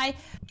 Hi.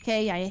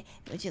 Okay.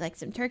 Would you like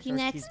some turkey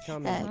Turkey's next?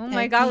 coming. Oh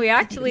my God, we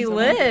actually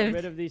Someone get lived.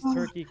 rid of these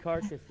turkey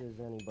carcasses,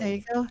 There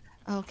anybody. you go.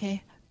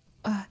 Okay.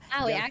 Oh,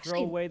 we You gotta actually.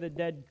 throw away the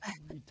dead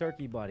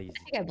turkey buddies.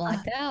 I think I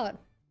blacked out.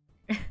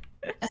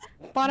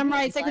 Bottom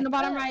right. Second to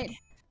bottom right.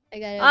 I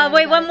got it.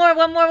 Wait, one more.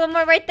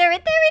 Right there.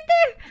 There's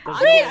Please,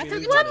 no way we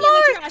lose one on more.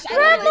 that.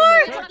 One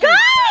more.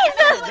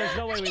 Guys! There's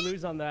no way we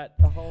lose on that.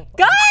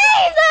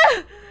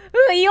 Guys!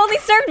 You only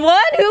served one?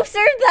 Who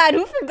served that?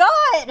 Who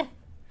forgot?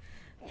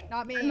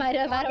 Not me. Might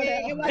have. I don't know.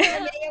 It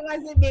wasn't me. It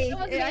wasn't me.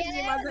 It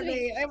actually wasn't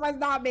me. It was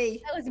not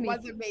me. That was me. It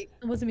wasn't me.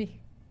 It wasn't me.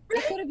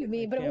 It could have been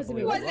me, but it Can't wasn't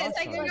me. believe Was we it a lost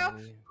second on ago?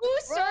 me. Who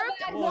served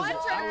Well, one I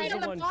was turkey the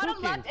on the one bottom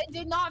cooking. left and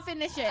did not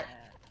finish it?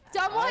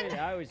 Someone?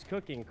 I was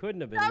cooking.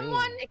 Couldn't have been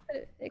Someone? me.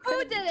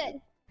 Who did it?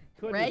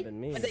 Couldn't Ray? have been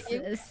me. Was it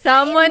you?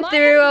 Someone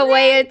threw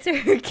away a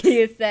turkey,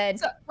 it said.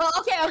 Well,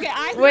 okay.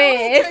 I threw Wait,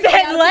 the it turkey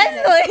said out there.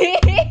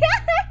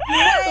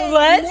 Leslie.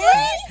 Leslie?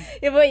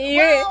 Yeah, but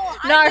you're Well,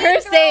 I not her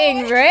did throw saying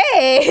away-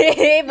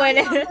 Ray. When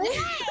It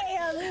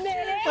wasn't me.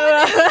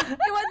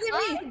 I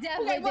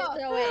definitely did well,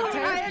 throw away a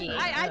turkey. I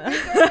did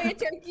throw away a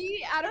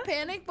turkey out of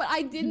panic, but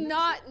I did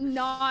not.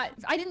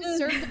 I didn't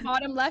serve the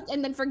bottom left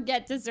and then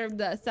forget to serve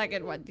the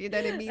second one. Do you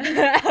know what I mean?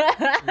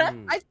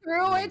 I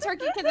threw away a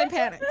turkey because I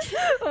panicked.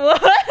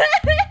 What? I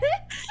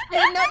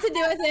didn't know what to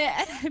do with it.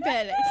 I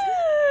panicked.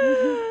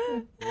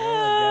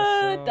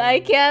 Well, I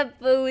can't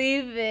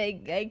believe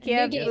it. I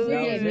can't Guess Guess that was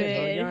believe it,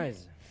 huh, it.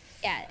 guys?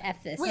 Yeah,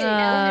 F this. Wait,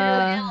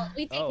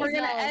 We think Oh. We're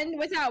gonna end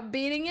without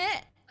beating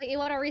it. You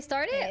want to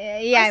restart it? I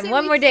Yeah, say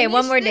one we more day. finish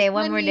One more this day.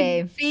 One when more we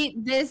day.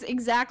 Beat this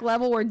exact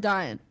level. We're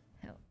done.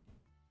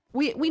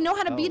 We know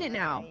how to beat it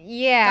now.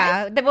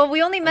 Yeah. Well,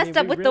 we only messed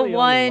up with really the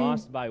only one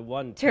lost by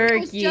one turkey. It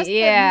was just the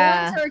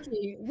Yeah. one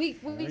turkey. We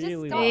Really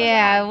just got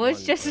Yeah, it One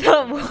was just turkey.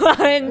 the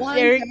one one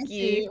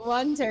turkey.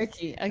 One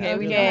turkey. Okay,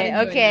 we know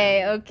how to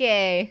Okay, do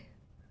okay,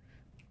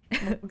 it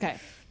okay. now. Okay.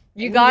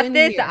 You We got win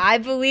this. here. I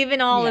believe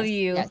in all of Yes,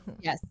 you.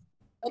 Yes.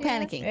 No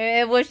panicking.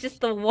 It was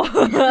just the one.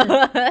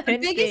 The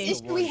biggest thing.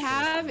 issue we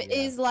have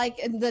is like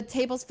the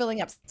table's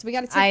filling up, so we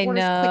gotta take I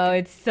orders know, quicker.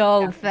 it's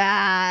so Yeah.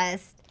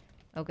 fast.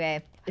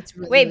 Okay. It's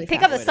really, Wait, really pick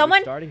fast. up Wait, are we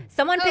someone. starting?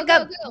 Someone Go, pick go,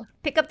 up. go.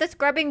 Pick up the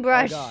scrubbing Oh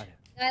brush. God.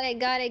 Got it.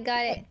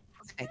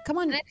 Okay, come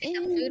on. Can I pick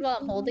up food while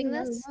I'm holding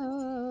this?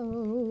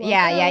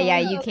 Yeah,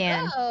 you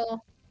can. Oh.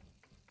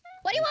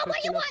 What do you want? What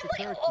do you I'm want?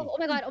 cooking up the Oh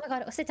my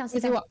god. Oh, sit down. What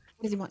does he want?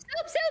 What does he want?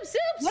 Soup.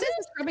 What does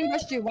the scrubbing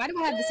brush do? Why do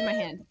I have this in my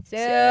hand?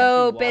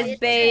 Soup Wash is it.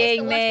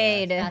 being Wash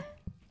it. made.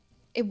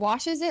 It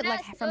washes it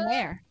like from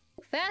where?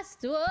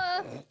 Faster.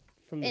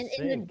 From the In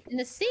sink.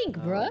 the sink,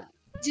 bruh.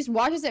 It just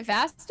washes it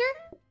faster?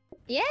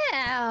 Yeah.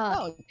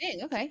 Oh,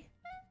 dang, okay.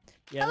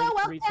 Yeah, Hello,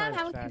 like 3 welcome. times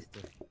How- faster.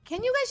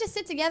 Can you guys just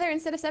sit together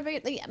instead of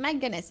separately? My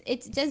goodness,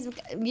 it's just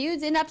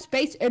using up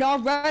space in our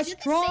Is it the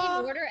restaurant.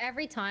 same order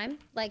every time?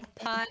 Like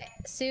pot,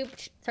 soup,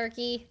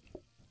 turkey.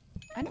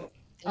 I don't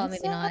Oh,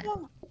 think maybe not.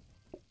 so.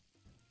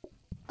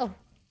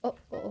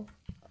 Oh.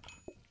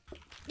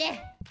 Yeah.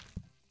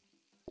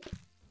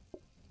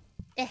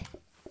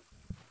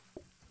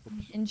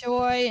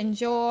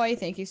 Enjoy.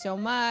 Thank you so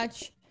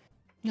much.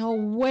 No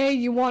way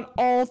you want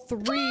all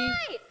 3.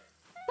 Pie!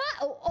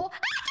 Oh.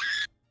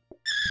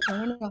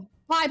 Oh, no.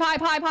 Pie. There's a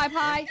pie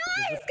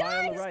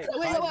on the right.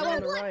 Wait, Pies wait, are on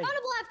wait, the right.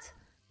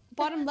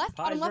 Bottom left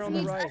Pies are on the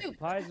needs right. soup.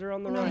 Pies are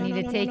on the No, I right. need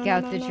to no, take no,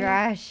 out no, the no.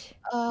 trash.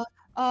 Oh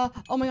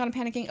my god, I'm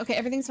panicking. Okay,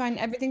 everything's fine.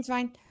 Okay,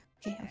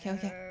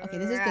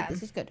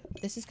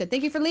 this is good.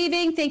 Thank you for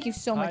leaving. Thank you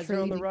so much Pies for are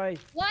on leaving. the right.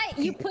 What?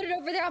 You put it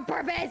over there on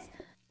purpose?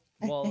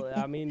 Well,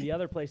 I mean, the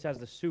other place has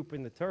the soup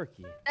and the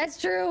turkey. That's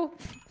true.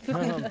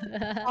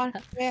 On,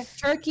 yeah,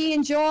 turkey,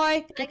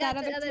 enjoy. Get got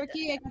that the other other-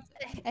 turkey.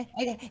 I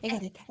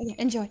got it. Okay,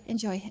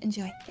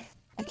 enjoy.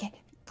 Okay,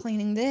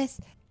 cleaning this.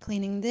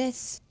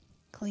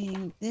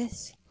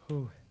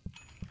 Whew.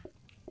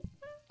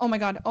 Oh my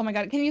god.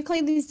 Can you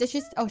clean these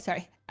dishes? Oh,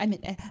 sorry. I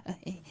meant,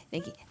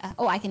 thank you.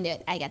 I can do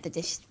it. I got the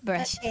dish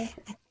brush. Okay.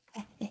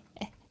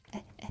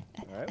 All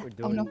right,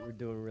 Oh, no. we're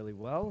doing really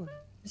well.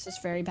 This is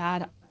very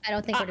bad. I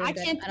don't think we're doing I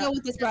good. can't don't- deal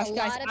with this there's brush, a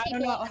guys. lot of I don't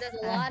people- know.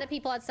 There's a lot of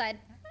people outside.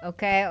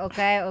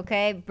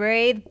 Okay.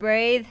 Breathe.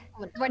 We're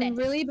I'm dead.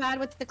 really bad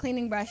with the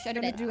cleaning brush. I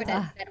don't know what to do with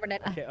it. We're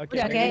dead. Okay,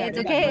 Okay, it's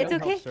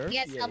okay.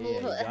 Yes, Yeah,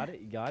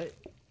 you got it.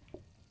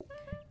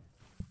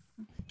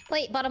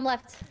 Plate, bottom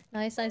left.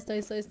 Nice.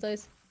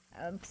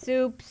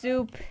 Soup.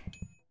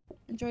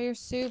 Enjoy your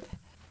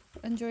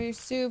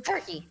soup.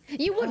 Turkey.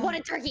 You would want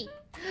a turkey.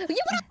 You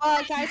would.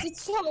 Oh, guys,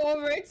 it's so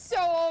over.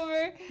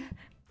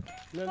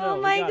 No, Oh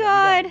we my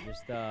got it. God.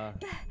 Just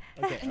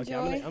okay.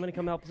 Enjoy. I'm gonna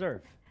come help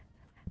serve.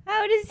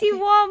 How does he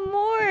want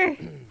more?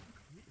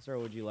 Sir,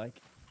 would you like?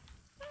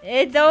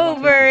 It's Oh,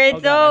 over. God, I It's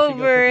should go cook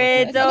over. my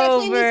It's food.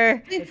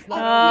 over. It's not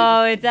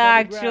Oh, over, it's just double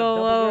grab, actual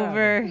double grab.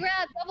 over.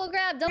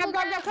 Double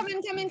grab. Grab.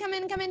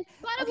 Come in.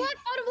 Bottom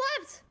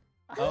left.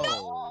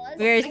 Oh.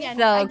 We're Again,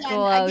 so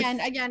close.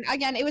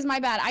 Again. It was my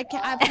bad. I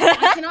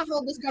cannot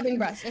hold the scrubbing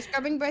brush. The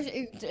scrubbing brush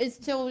is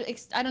still.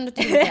 I don't know what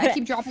to do with it. I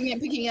keep dropping it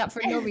and picking it up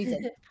for no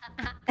reason.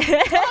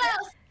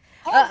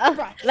 Hold the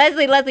brush.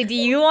 Leslie, do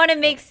you want to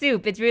make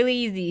soup? It's really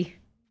easy.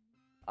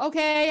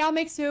 Okay, I'll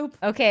make soup.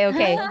 Okay. I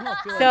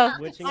feel So- like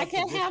switching I up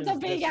can't have the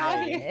positions big this out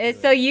way here. is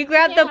So good. you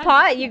grab the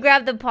pot. You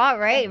grab the pot,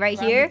 right Grab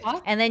the here,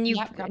 pot? and then you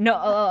Yep, grab no. the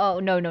pot. Oh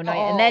no. And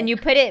Oh, then you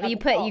put it. grab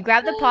the You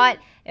grab the pot.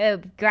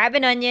 Grab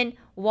an onion,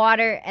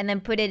 water, and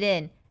then put it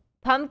in.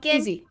 Pumpkin,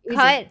 Easy.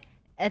 cut.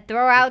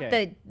 Throw out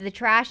Okay. the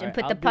trash and Alright,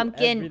 put I'll the do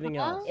pumpkin everything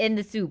else. in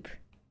the soup.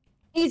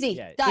 Easy.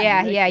 Yeah, Done.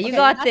 Yeah, you Okay,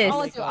 got that's this.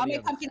 all I do. I'll All the make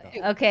other pumpkin stuff.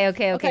 soup. Okay.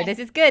 Okay. This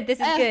is good. This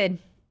is good.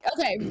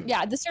 Okay,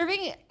 yeah, the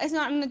serving is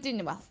not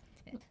doing well.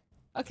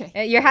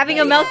 Okay. You're having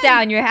a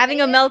meltdown. You're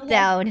having a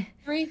meltdown.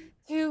 3,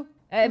 2.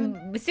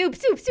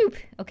 Soup.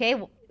 Okay,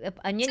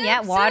 onion. Soup, Yeah,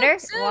 soup, water.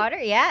 soup. Water.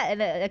 Yeah,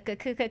 and cook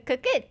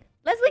it.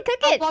 Leslie, cook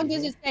How it. long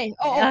does it stay?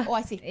 Oh,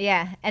 I see.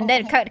 Yeah, and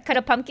then cut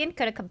a pumpkin.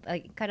 Cut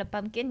a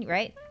pumpkin.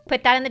 Right.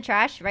 Put that in the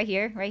trash. Right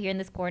here in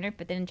this corner.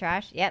 Put it in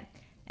trash. Yep.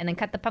 And then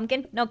cut the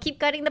pumpkin. No, keep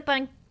cutting the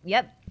pumpkin.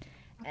 Yep.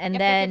 And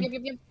then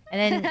and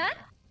then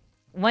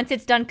once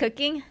it's done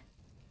cooking.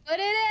 Put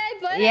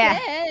it in. Yeah.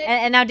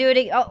 And now do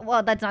it. Oh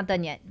well, that's not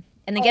done yet.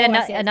 And then get Oh,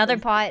 I see, I another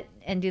see. pot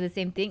and do the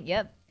same thing.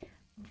 Yep.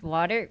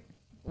 Water.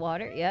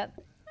 Yep.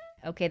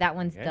 Okay, that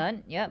one's Okay.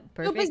 done. Yep. Soup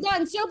Perfect. is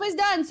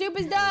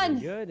Really done.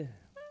 good.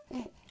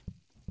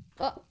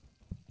 Oh.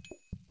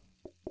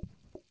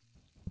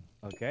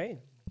 Okay.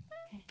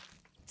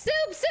 Soup.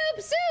 Soup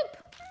is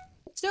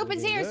Looking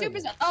here. good. Soup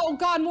is. Oh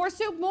God, more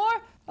soup, more.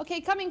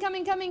 Okay, coming.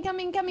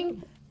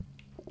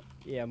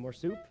 Yeah, more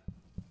soup.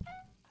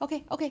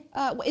 Okay.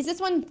 Is this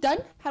one done?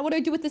 What do I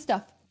do with this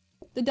stuff?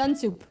 The done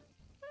soup.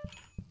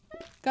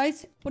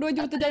 Guys, what do I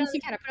do with the done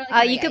soup?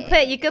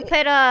 You could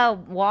put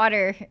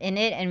water in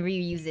it and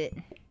reuse it.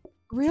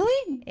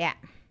 Really? Yeah.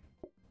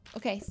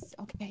 Okay,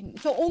 okay.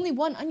 So only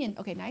one onion.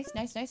 Okay, nice.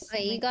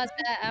 Wait, you got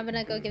that? I'm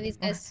gonna go give these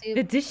guys soup.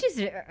 The dish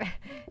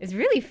is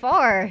really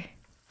far.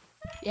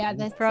 Yeah,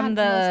 that's From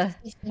not most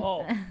the- efficient.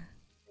 Oh,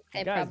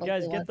 I guys, probably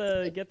get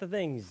want the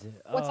things.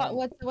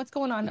 What's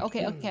going on?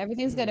 Okay,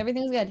 everything's good.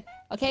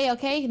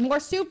 Okay. More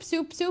soup.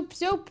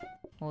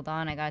 Hold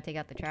on, I gotta take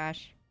out the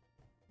trash.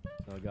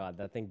 Oh god,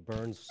 that thing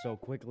burns so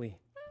quickly.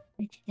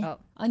 Oh.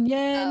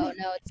 Onion. Oh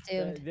no, it's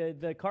doomed.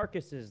 The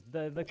carcasses,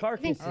 the It's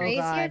carcasses.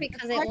 crazier God.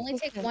 because they only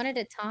take one at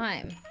a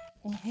time.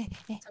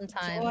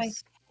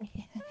 Sometimes.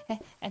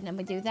 And then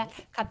we do that.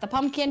 Cut the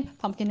pumpkin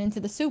into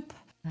the soup.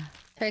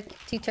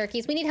 Two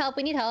turkeys. We need help.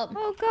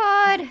 Oh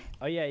God.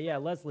 Oh yeah,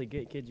 Leslie,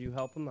 could you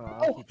help him?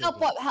 Oh, help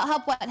what?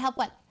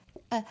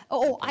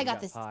 I got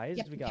this. Pies.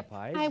 We got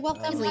pies. Hi,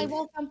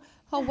 welcome.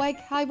 Oh,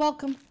 hi,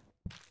 welcome.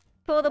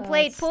 Pull the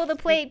plate.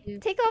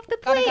 Take off the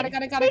plate. Got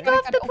it. Take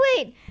off the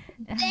plate.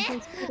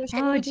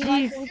 Oh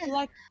jeez.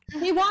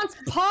 He wants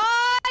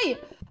pie.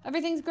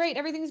 Everything's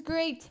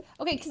great.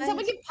 Okay, can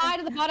someone give pie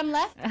to the bottom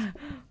left?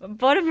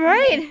 Bottom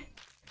right.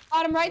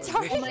 Bottom right,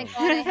 sorry. Oh my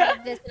god, I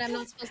have this and I'm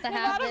not supposed to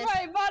have this.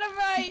 Bottom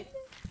right.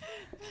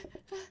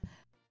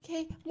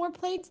 Okay, more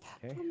plates.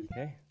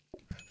 Okay.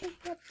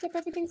 Yep,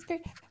 everything's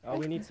great. Oh,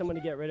 we need someone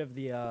to get rid of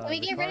the. Can we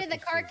get rid of the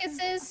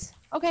carcasses?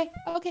 Okay.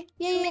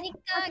 Yeah. Many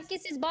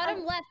carcasses.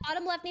 Bottom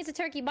left needs a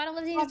turkey. Bottom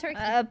left needs a turkey.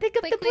 Pick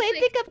up the plate. quick.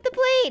 Pick up the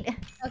plate.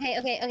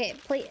 Okay.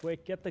 Plate.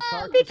 Quick, get the Oh,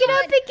 carcasses. Pick it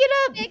up.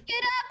 Pick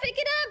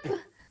it up.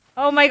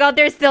 Oh my God,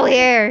 they're still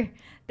here.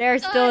 They're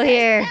still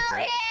here. Still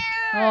here.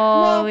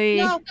 Holy.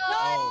 No.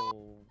 Oh.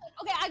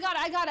 Okay, I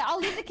got it. I'll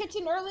leave the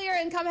kitchen earlier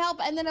and come help,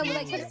 and then I'm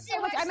like, Yes,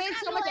 I made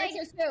so much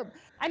extra soup.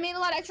 I made a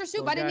lot of extra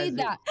soup. Well, I didn't need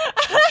guys,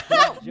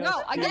 that. Just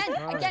No, in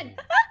again.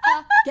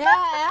 time.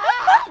 Yeah.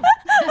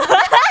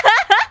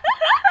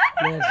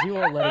 Yes, you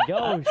won't let it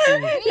go.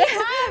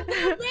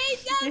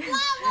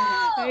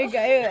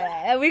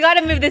 We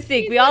gotta move the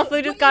sink. We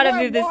also just gotta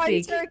move the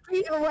sink.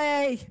 Turkey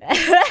away.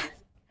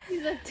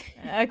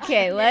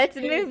 Okay, let's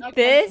move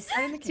this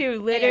to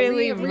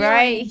literally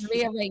right.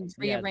 Rearrange.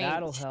 Yeah,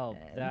 that'll help.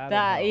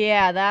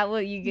 Yeah, that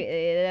will you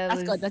get.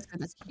 That's good.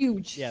 That's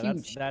huge. Yeah,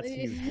 huge. that's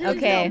huge.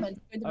 Okay.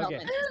 Good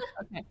development.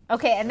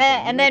 Okay,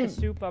 and then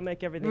soup. I'll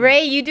make everything.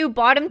 Ray, you do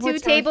bottom two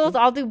What's tables. yours?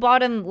 I'll do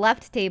bottom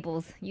left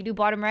tables. You do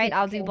bottom right.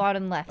 I'll do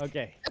bottom left.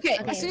 Okay. Okay.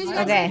 As soon as you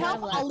guys Okay. need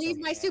help, I'll leave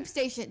my soup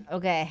station.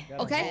 Okay. Got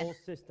a Okay. whole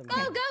system.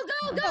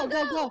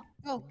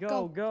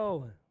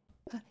 Go.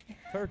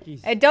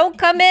 Turkeys. Hey, don't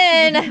come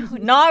in.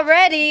 Not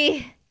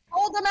ready.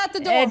 Hold them at the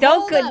door. Hey,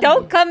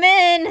 don't come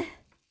in.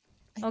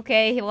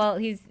 Okay, well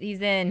he's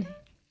in.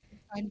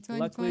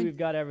 Luckily, we've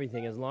got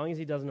everything. As long as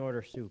he doesn't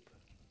order soup.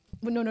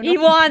 No. He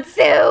wants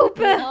soup.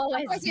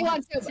 Of course he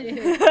wants soup.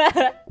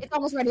 It's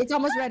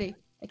almost ready.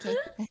 Okay.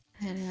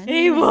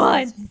 He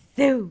wants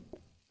soup.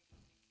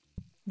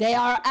 They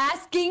are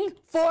asking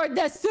for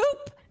the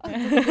soup.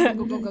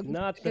 Go.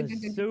 Not the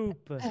soup.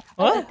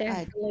 What?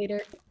 There for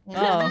later.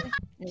 Oh,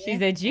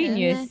 she's a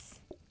genius.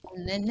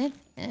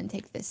 And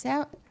take this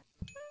out.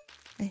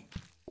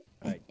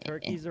 Alright,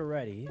 turkeys are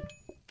ready.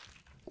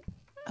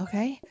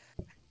 Okay.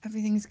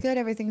 Everything's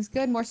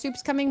good. More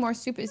soup's coming. More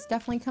soup is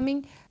definitely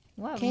coming.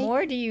 What Okay.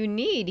 more do you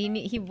need?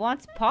 He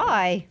wants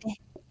pie.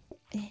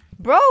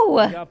 Bro,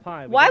 We got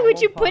pie. We why got would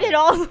one you put pie. it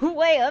all the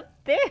way up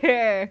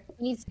there?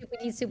 We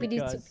need soup.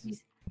 Because-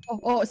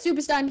 Oh, soup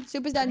is done.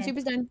 Soup is done.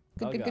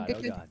 Okay.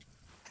 Good. God.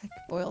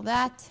 Boil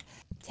that.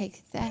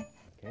 Take that.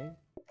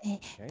 Okay.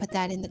 Put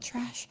that in the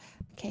trash.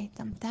 Okay,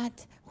 dump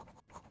that.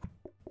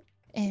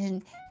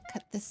 And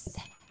cut this.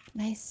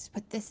 Nice.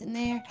 Put this in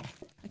there.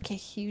 Okay,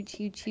 huge.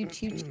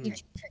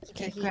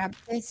 Okay, grab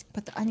this.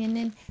 Put the onion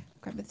in.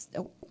 Grab this.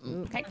 Oh,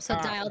 okay. I'm so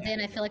dialed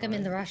in. I feel like I'm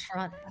in the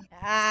restaurant.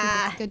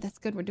 Ah, That's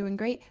good. We're doing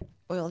great.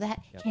 Boil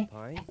that. Got the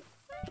pie.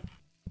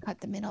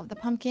 Cut the middle of the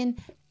pumpkin.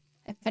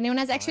 If anyone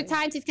has extra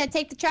time, just gonna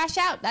take the trash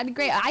out. That'd be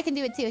great. I can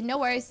do it too. No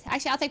worries.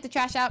 Actually, I'll take the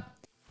trash out.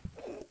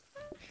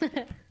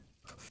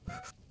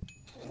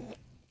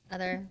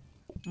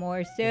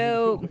 more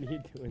soup. What are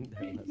you doing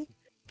there,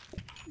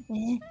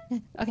 Leslie?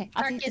 Okay,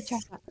 I'll take the Carcass.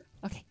 trash out.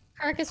 Okay.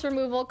 Carcass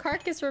removal.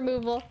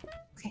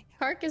 Okay.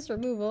 Carcass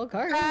removal.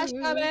 Trash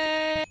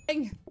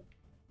coming!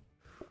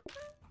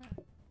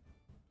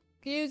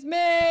 Excuse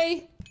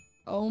me!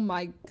 Oh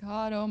my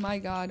god.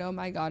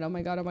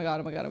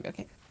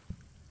 Okay.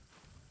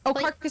 Oh,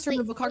 Wait, carcass wait,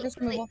 removal. Carcass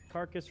removal.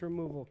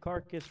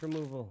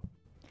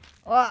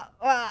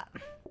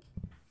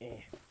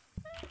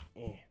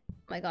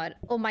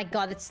 Oh my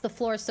god, the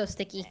floor is so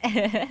sticky.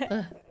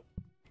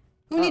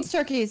 Who needs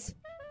turkeys?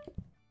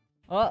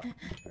 Oh,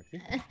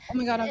 Turkey. Oh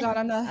my god,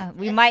 I'm the...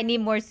 we might need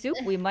more soup.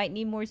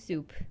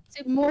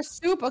 More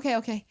soup? Okay.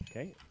 Okay.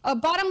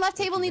 Bottom left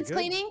table Turkeys are needs good.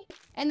 cleaning.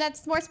 And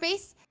that's more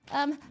space.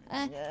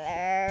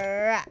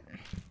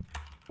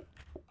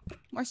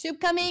 More soup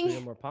coming. Three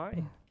more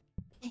pie.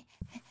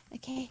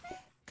 Okay,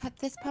 cut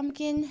this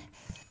pumpkin.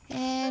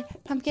 And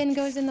pumpkin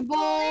goes in the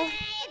bowl.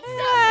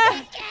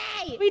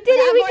 right! We did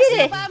it. We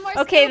did it. Add more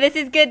Okay, soup. this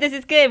is good. This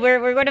is good.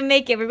 We're gonna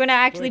make it. We're gonna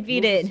actually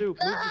beat Move the it. soup, move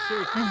the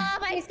soup. Ah,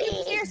 my Here,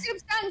 feet!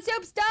 soup's done.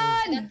 Soup's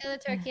I done. got the other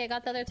turkey. I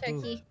got the other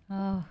turkey.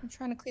 Oh. I'm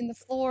trying to clean the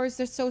floors.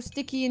 They're so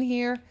sticky in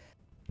here.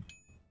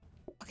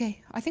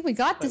 Okay, I think we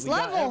got this we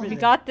got level. We everything.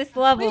 got this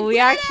level. We did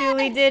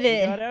actually did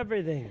We got it.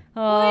 everything.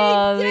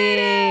 Holy.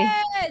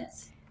 it!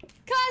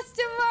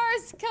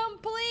 Customers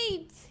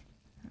complete.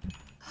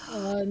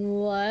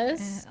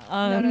 Unless...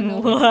 no.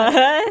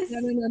 What?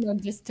 No.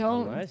 Just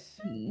don't. Unless.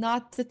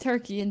 Not the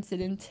turkey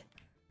incident.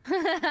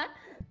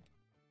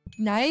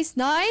 Nice.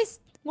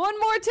 One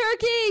more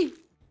turkey.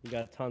 We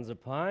got tons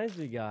of pies.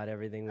 We got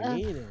everything we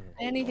need.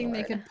 Anything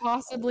they could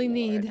possibly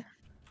need.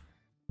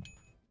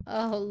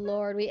 Oh,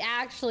 Lord. We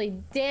actually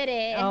did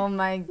it. Oh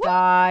my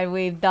God,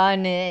 we've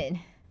done it.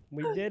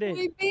 We did it.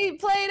 We beat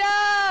Plate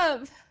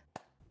Up.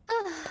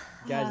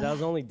 Guys, that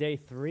was only day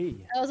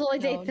 3. That was only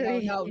day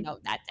 3. No,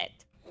 that's it.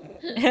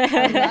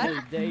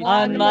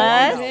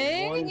 Unless-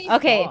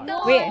 Okay,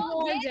 No, we-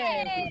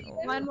 yay!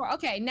 One more.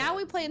 Okay, now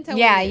we play until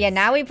Yeah, we lose. yeah.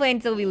 Now we play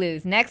until we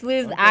lose. Next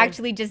lose, Okay.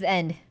 actually just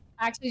end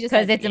Actually, just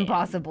because like, it's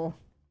impossible.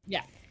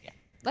 Yeah.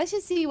 Let's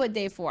just see what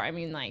day 4. I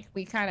mean, like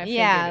we kind of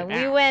Yeah, figured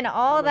it we out. went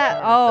all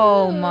that.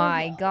 Oh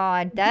my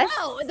God, that's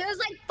No, there's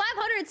like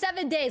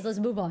 507 days. Let's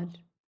move on.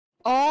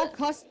 All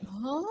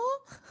Huh?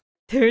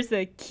 there's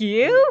a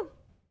queue.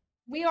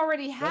 We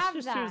already Let's have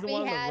just that. choose the We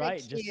one on had the a right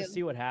just to queue.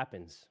 see what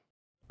happens.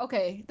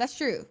 Okay, that's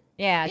true.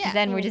 Yeah, because Yeah,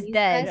 then we're well, just you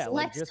dead. guys- Yeah,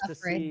 like less just to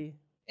suffering. see.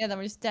 Yeah, then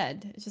we're just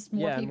dead. It's just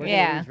more Yeah, and people. we're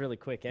Yeah. gonna lose really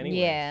quick anyway.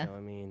 Yeah. So, I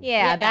mean, Yeah,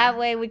 Yeah. that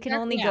way we can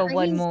only go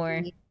one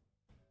more.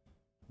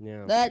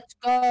 yeah. Let's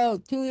go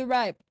to the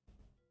right.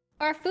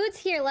 Our food's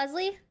here,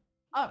 Leslie.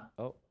 Oh,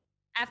 Oh,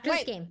 After this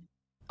Wait. game.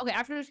 okay.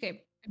 After this game.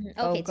 Okay,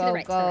 Go, to the go,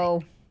 right, go.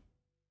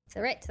 to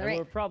the right. To the and right.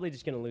 we're probably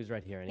just gonna lose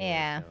right here anyway.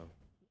 Yeah. So.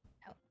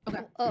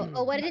 Okay.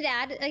 Oh, what did it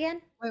add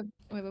again? Wait.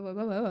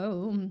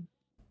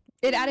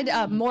 It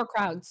added more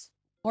crowds,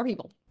 more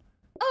people.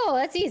 Oh,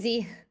 that's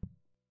easy.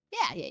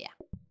 Yeah.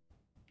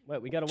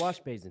 Wait, we got a wash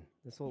basin.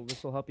 This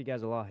will help you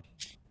guys a lot.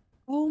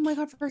 Oh my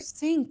God, for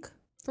sink.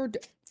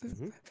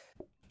 Mhm.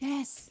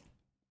 Yes.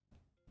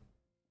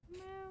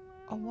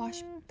 A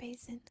wash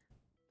basin.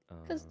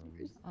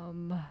 Customers.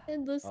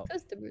 Endless Oh.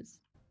 customers.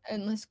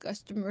 Endless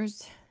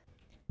customers.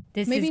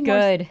 This Maybe is more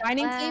good.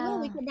 dining table.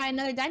 We Wow. can buy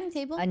another dining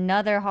table.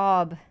 Another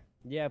hob.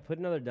 Yeah, put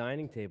another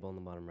dining table on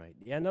the bottom right.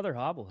 Yeah, another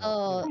hob will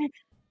help. Oh,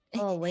 too.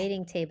 oh,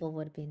 waiting table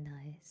would be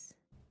nice.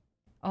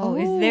 Oh,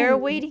 is there a Oh.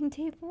 waiting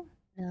table?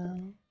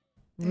 No.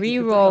 Put the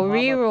Reroll, hob up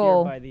here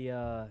reroll. by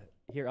the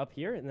here up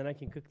here, and then I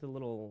can cook the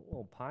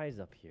little pies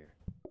up here.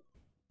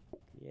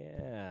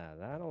 Yeah,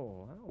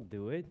 that'll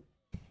do it.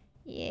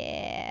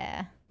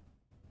 Yeah.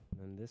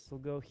 And this will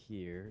go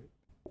here.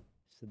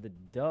 So the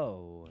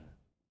dough.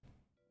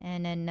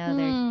 And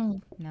another.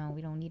 No,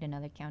 we don't need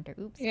another counter.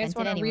 Oops. You guys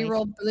spent want it to anyways.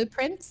 reroll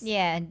blueprints?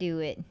 Yeah, do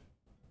it.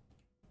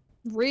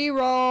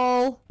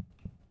 Reroll.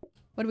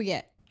 What do we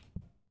get?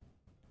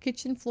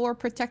 Kitchen floor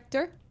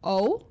protector.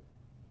 Oh,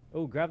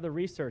 Oh, grab the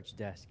research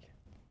desk.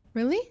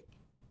 really?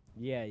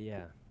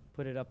 Yeah.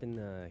 Put it up in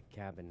the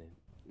cabinet.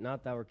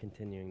 Not that we're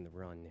continuing the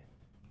run.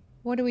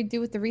 What do we do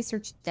with the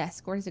research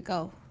desk? Where does it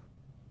go?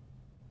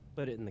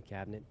 Put it in the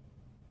cabinet.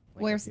 Like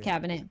up Where's the here.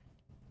 cabinet?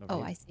 Over Oh,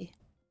 here. I see.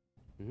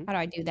 Mhm. How do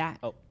I do that?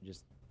 Oh,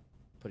 just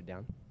put it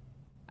down.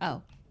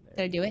 Oh,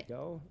 There I do we it?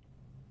 Go.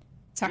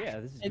 sorry. Yeah,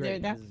 this is I do it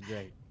great. now? This is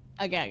great.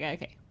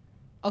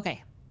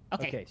 Okay.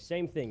 Okay,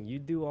 same thing. You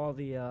do all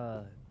the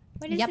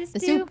What does Yep, this the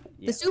do? soup.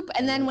 yeah, The soup,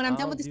 and then when I'm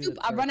done I'll with the do soup,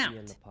 I'll run turkey out.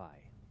 and the pie.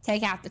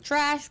 Take out the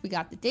trash. We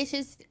got the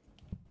dishes.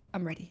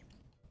 I'm ready.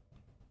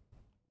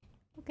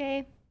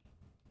 Okay.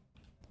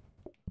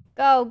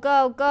 Go,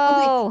 go, Okay.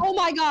 go. Oh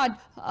my God.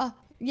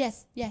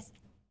 Yes.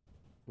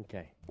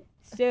 Okay.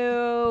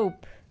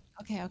 Soup.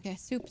 Okay.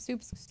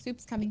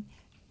 Soup's coming.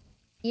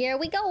 Here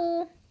we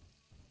go.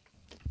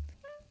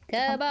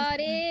 Come on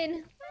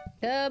in.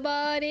 Come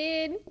on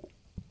in.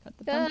 Cut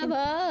the Come pumpkin.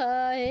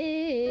 on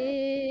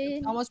in.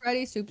 Soup's almost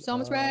ready. Soup's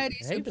almost ready.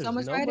 Hey, Soup's there's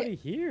almost nobody ready.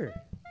 here.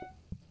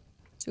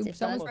 Soup's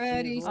It's almost almost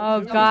ready. seasonal. Oh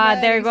Soup's God,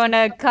 ready, they're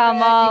gonna soup's come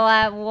ready. all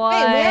at Wait,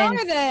 where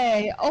once. are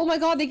they? Oh my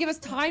God, they give us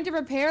time to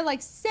prepare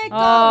like sick.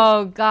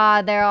 Oh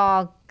God, they're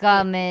all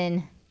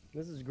coming.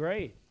 This is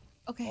great.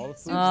 Okay. All the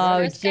food's Oh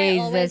ready. This guy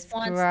always Jesus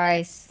wants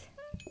Christ.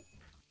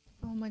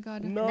 Oh my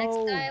God. No. Next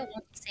guy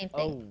wants the same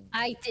thing. Oh.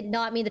 I did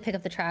not mean to pick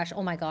up the trash.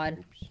 Oh my God.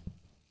 Oops.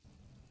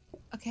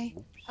 Okay.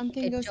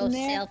 Pumpkin Get goes in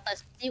there. yourself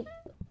a soup.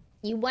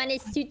 You want a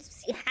soup?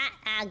 Ha!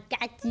 I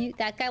got you.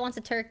 That guy wants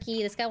a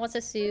turkey. This guy wants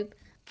a soup.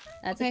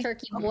 That's Okay. a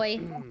turkey boy.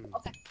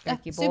 Okay.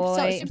 Turkey Soup's boy.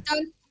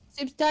 done.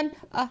 Soup's done.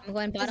 I'm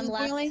going this bottom is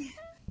left. boiling.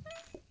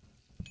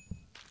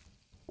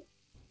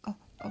 Oh,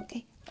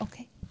 okay.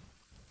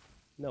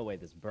 No way,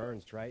 this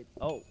burns, right?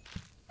 Oh.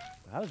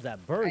 How does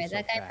that burn Alright, so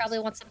that guy fast? probably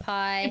wants a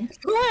pie.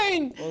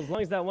 Burn! Well, as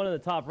long as that one on the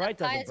top right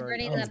pie doesn't is burn.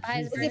 burning, Oh, that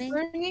pie is Jesus. Is it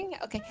burning?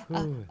 Okay.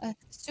 Ooh.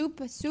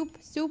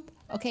 Soup.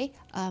 Okay.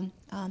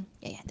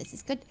 Yeah, this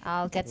is good.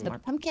 I'll Got get some the. more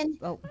pumpkin.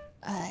 Oh,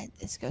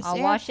 This goes I'll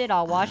there. wash it.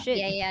 I'll wash it.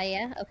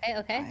 Yeah. Okay.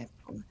 5,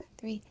 4,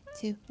 3,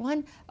 2,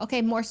 1.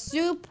 Okay, more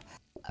soup.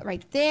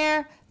 right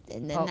there.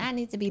 And then that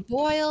needs to be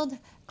boiled.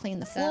 Clean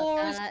the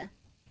floors.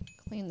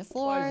 Clean the Why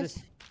floors. is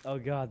this? Oh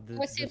God.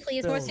 More soup,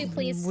 please. More soup,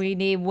 please. We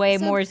need way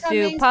Soup more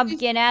coming, soup.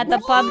 Pumpkin, add the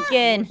More!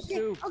 pumpkin.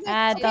 Soup.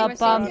 Add Okay, the more soup,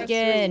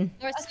 pumpkin.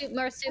 More soup,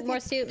 more soup, more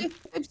soup.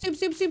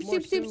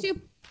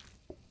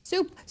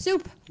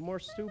 Soup. More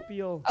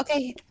soupio.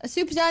 Okay,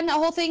 soup's done. A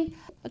whole thing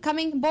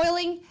coming,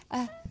 boiling.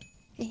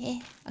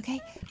 Okay,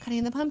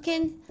 cutting the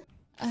pumpkin.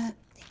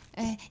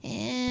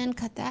 And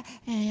cut that.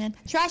 And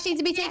trash needs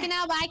to be taken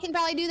out, but I can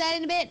probably do that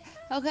in a bit.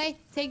 Okay,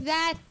 take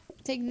that.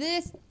 Take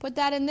this. Put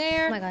that in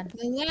there. Oh my God.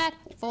 Put that.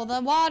 Full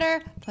the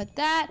water. Put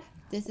that.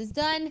 This is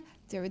done.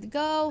 There we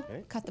go.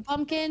 Okay. Cut the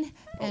pumpkin.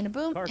 And a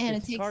boom. And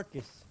it takes.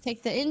 Carcass.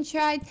 Take the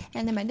inside.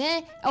 And then my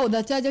net. Oh,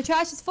 the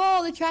trash is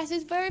full. The trash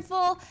is very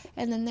full.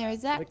 And then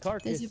there's that. The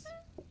carcass.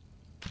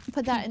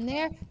 Put that in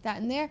there.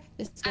 That in there.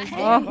 This goes there.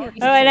 Oh,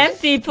 an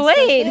empty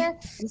plate.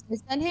 This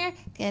is done here.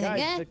 Get Guys,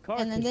 again. the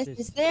And then this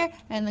carcasses. is there.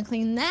 And then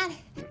clean that.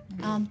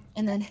 And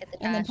then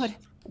put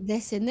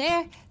this in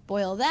there.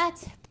 Boil that.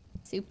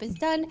 Soup is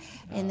done.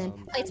 And then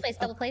Plates,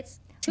 double plates.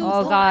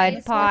 Oh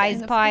God,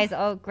 pies.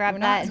 Oh, grab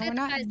that. We're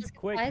not.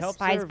 Quick, help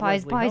Pies, serve,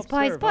 pies, Leslie, pies, help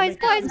pies, serve. pies,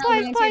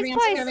 I'll make- pies, pies,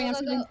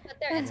 pies. Go. Put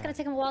there. It's gonna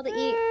take them a while to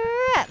eat.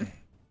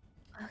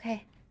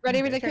 Okay.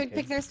 Ready to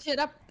pick their shit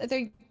up.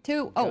 3,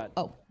 2. Got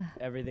Oh.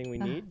 Everything we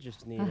need.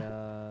 Just need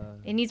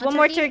It needs One one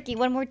more turkey? turkey.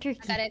 One more turkey.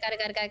 Got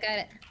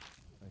it.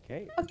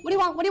 Okay. What do you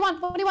want? What do you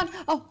want? What do you want?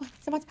 Oh,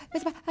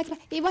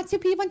 he wants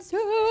soup. He wants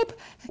soup.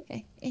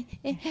 Okay.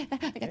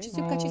 I got your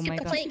soup. Got your Oh soup. my Get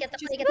the God. plate. Get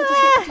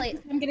the plate.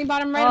 I'm getting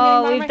bottom right.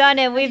 Oh, we've done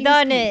it. We've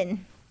done it.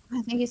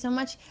 Thank you so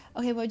much.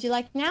 Okay, what would you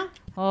like now?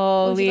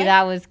 Holy, like?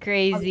 that was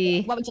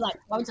crazy. What would you like?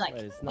 Wait,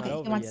 it's not Okay,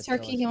 over he wants yet,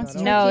 turkey. though. He It's wants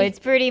not No, turkey. it's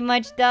pretty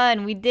much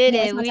done. We did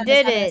it. We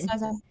did it. It's not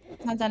done.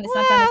 It's not done.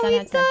 Wow, we've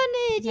It's not done done.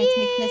 it. Okay,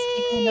 take this.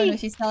 No, Yay.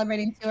 she's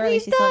celebrating too early.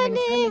 We've She's done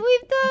celebrating too early. it.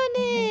 We've done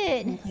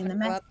it. Clean the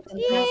mess.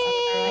 Yay.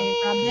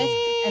 Grab this.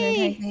 And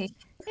then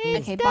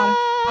It's okay, done.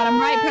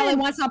 bottom right probably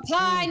wants a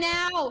pie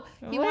now.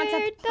 He wants a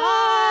We're pie.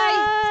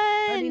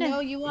 I already done. know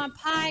you want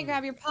pie.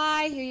 Grab your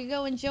pie. Here you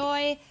go.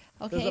 Enjoy.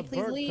 There's Okay, a please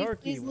burnt leave.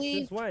 turkey. Please leave.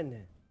 Since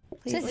when?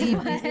 Please leave.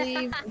 Please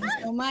leave. Thank you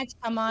so much.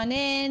 Come on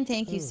in.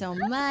 Thank you so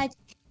much.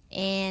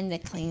 And to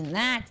clean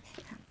that.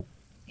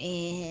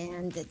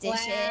 And the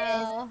dishes.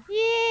 Wow. Oh, you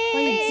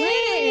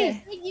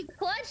Yay. did it. You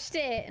clutched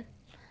it.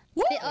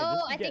 Woo! Oh,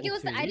 is I think getting it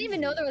was. too I didn't even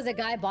know there was a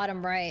guy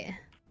bottom right.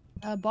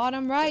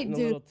 Bottom right, Getting a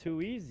dude. little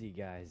too easy,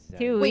 guys.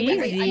 Too Wait,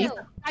 easy. guys. Oh.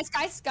 It's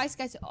fine.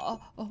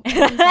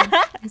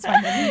 It's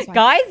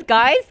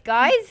fine.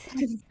 Guys.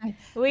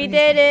 We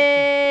did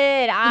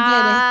it.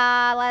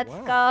 Let's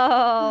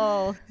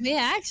go. We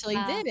actually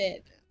Wow. did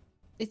it.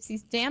 It's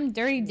these damn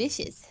dirty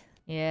dishes.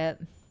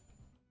 Yep.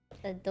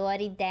 The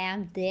dirty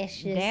damn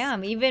dishes.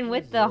 Damn, even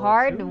with This the is all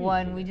hard too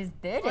one, easy. we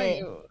just did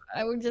it.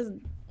 I would just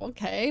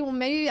okay. Well,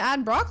 maybe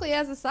add broccoli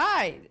as a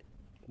side.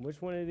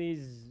 Which one of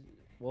these?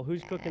 Well,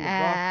 who's cooking the broccoli?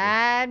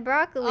 Add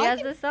broccoli I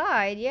as a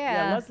side,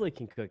 Yeah, yeah. Leslie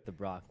can cook the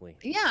broccoli.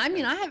 Yeah, I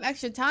mean, I have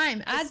extra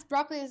time. Add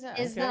broccoli as a.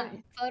 Is the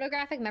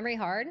photographic memory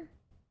hard?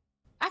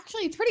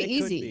 Actually, it's pretty It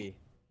easy. Could be.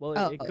 Well,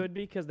 Oh. it could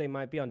be because they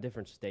might be on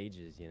different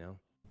stages, you know.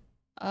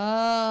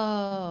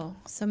 Oh,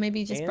 so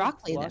maybe just And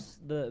broccoli then. plus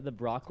the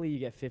broccoli, you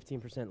get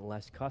 15%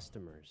 less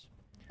customers.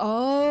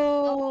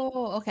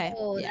 Oh, okay.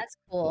 Oh, Yeah. that's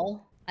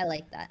cool. I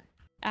like that.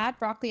 Add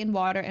broccoli and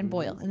water and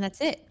boil, and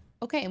that's it.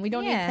 Okay, and we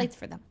don't need Yeah. plates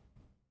for them.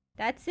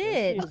 That's This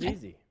it. seems Okay.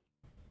 easy.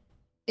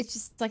 It's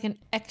just like an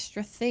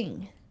extra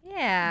thing.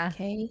 Yeah.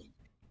 Okay.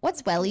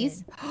 What's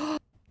wellies?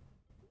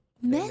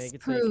 They Mess make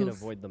it so you can proof.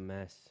 avoid the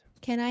mess.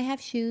 Can I have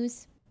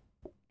shoes?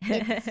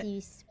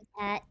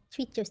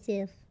 Treat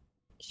yourself.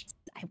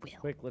 I will.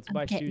 Quick, let's I'm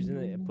buy shoes in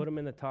getting- the. Put them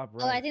in the top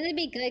right. Oh, I think that'd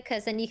be good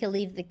because then you can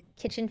leave the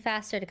kitchen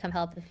faster to come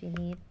help if you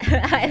need.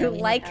 I Yeah,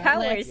 like how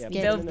we're let's yeah,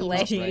 get still put 'em in the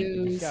top playing. right.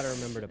 You shoes. just gotta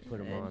remember to put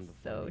them on. It's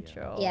before so we,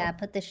 troll. Yeah,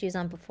 put the shoes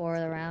on before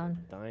the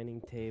round.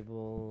 Dining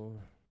table.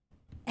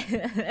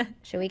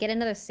 Should we get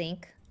another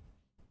sink?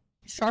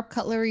 Sharp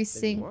cutlery If you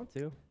sink. want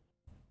to.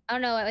 Oh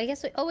no, I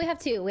guess we have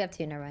two. We have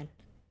two. Never mind.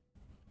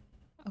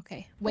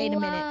 Okay, wait a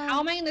minute. How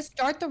am I going to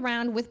start the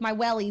round with my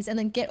wellies and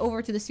then get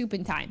over to the soup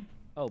in time?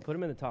 Oh, put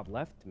them in the top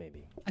left,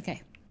 maybe.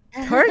 Okay.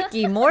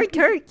 Turkey, more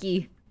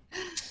turkey.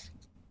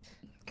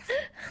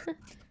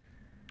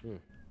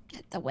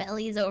 Get the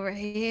wellies over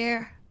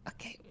here.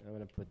 Okay. I'm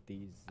gonna put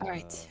these. All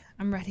right.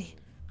 I'm ready.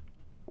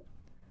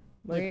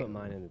 Let me Where- put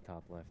mine in the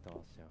top left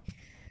also.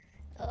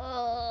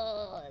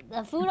 Oh,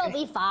 the food will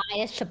be fine.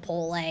 It's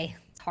Chipotle.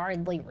 It's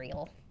hardly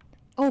real.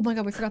 Oh my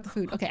god, we forgot the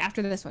food. Okay,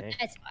 after this one. Okay.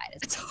 It's fine.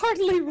 It's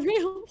hardly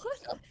real. What?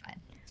 It'll be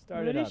fine.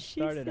 Start it up.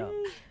 Start it up.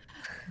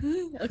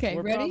 Okay,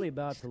 We're ready? probably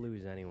about to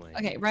lose anyway.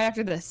 Okay, right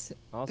after this.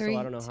 Also, 3,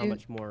 I don't know how 2.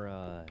 much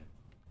more.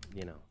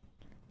 You know.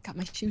 Got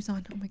my shoes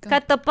on. Oh my god.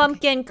 Cut the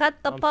pumpkin, cut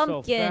the I'm so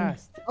pumpkin.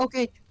 fast.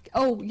 Okay.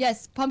 Oh,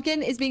 yes.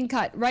 Pumpkin is being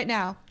cut right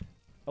now.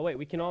 Oh wait,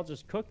 we can all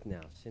just cook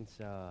now since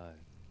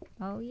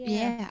Oh yeah.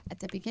 Yeah, at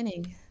the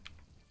beginning.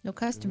 No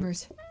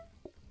customers.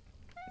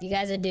 You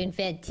guys are doing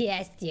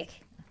fantastic.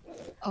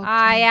 Okay.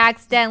 I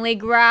accidentally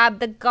grabbed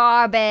the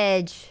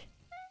garbage.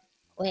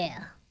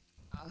 Well,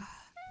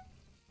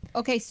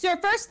 Okay, sir,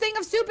 first thing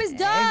of soup is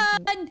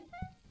done.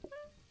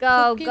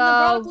 Go, Cooking the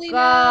go, broccoli go.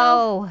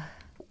 now.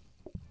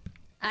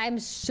 I'm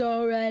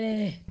so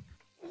ready.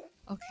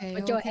 Okay,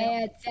 Put your okay.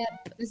 hands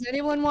up. Does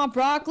anyone want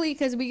broccoli?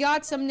 Because we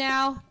got some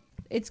now.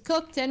 It's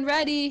cooked and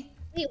ready.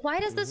 Wait, why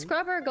does the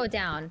scrubber go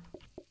down?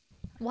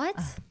 What?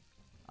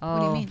 Oh. What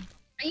do you mean?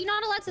 Are you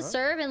not allowed to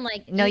serve and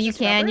like? No, use you the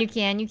can, scrubber? you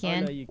can, you Oh,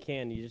 can. no, you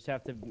can. You just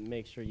have to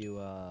make sure you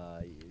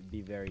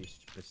be very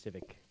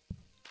specific.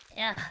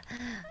 Yeah.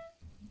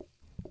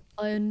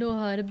 I know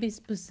how to be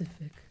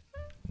specific.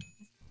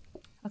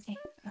 Okay.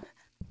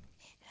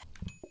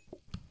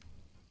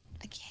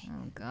 Okay.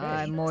 Oh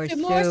god, more soup.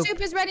 More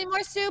soup is ready.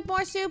 More soup.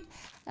 More soup.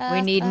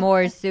 We need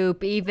more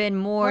soup. Even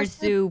more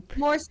soup.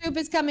 More soup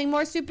is coming.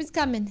 More soup is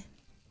coming.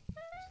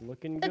 It's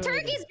looking The good.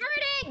 turkey's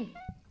burning!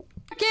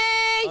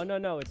 Okay. Oh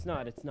no, it's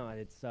not. It's not.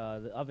 It's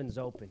the oven's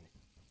open.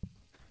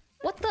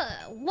 What the?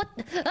 What?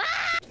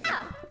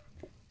 Ah!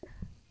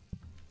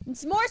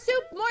 It's more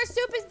soup. More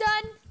soup is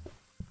done.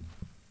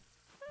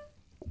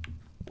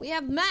 We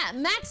have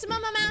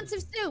maximum amounts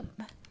of soup.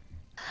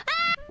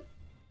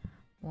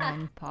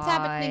 One What's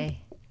happening?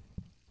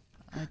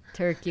 pie. A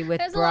turkey with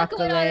There's a lot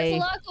broccoli. going on. There's a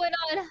lot going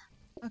on.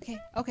 Okay.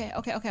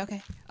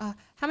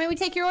 How may we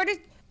take your orders?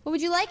 What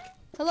would you like?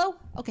 Hello?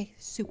 Okay,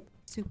 soup.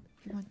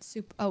 You want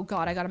soup? Oh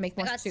god, I gotta make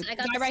more soup. I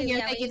got Guy the right soup. here.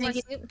 Yeah, Thank we you.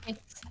 need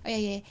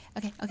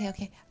Okay. Oh yeah.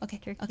 Okay.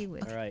 Turkey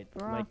with All right.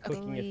 My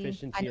cooking broccoli.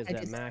 efficiency is at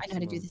maximum. I know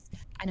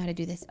how to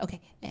do this.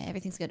 Okay,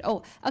 everything's good.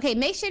 Oh, okay.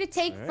 Make sure to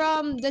take Alright.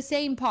 from the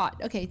same pot.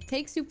 Okay,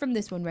 take soup from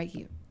this one right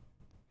here.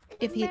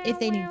 If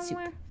they need soup.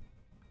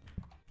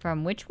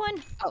 From which one?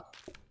 Oh,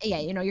 yeah.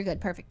 You know you're good.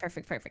 Perfect. Okay.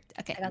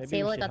 I got the Maybe we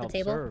table. I should got the help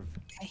table. serve.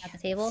 Got the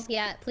table.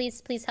 Yeah,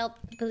 please help.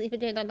 Please.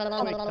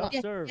 Help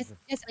Yes, serve. yes.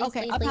 Please,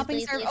 Okay, please, I'm please, helping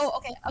please, serve. please. Oh,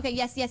 okay.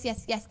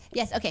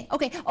 Yes. Okay.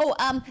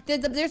 Oh,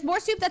 there's more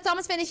soup that's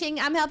almost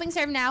finishing. I'm helping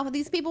serve now.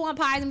 These people want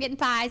pies. I'm getting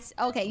pies.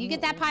 Okay, you get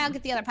that pie. I'll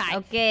get the other pie.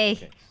 Okay.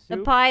 Okay, The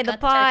soup. pie, the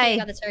Got the turkey. pie.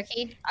 Got the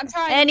turkey. I'm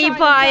trying. Any I'm trying,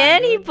 pie,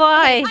 I'm trying. any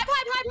pie.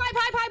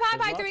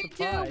 Pie. There's 3, lots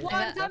 2, of 1,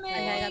 pies. coming.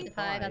 I got the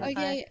pie. I got the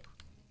pie.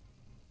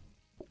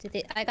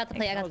 Okay. I got the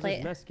plate. I got How's the this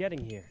plate. mess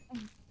getting here?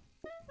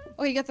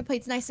 Oh, you got the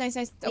plates. Nice. We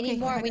Okay. need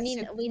more. I got We the need.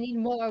 soup. We need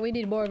more. We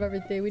need more of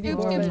everything. We need Soup,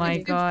 more. Oh of my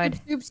everything. God.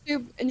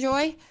 Soup.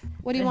 Enjoy.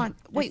 What do you want?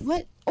 Wait,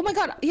 what? Oh my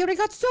god, he already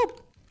got soup.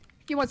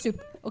 He wants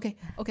soup. Okay.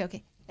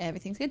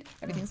 Everything's good.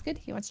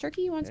 He wants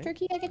turkey.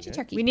 Okay. I get you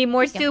Okay. turkey. We need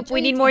more Yeah, soup. enjoy We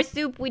your need more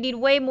soup. We need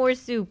way more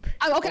soup.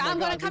 Oh, okay, Oh my I'm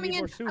God, we coming need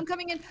in. more soup. I'm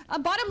coming in.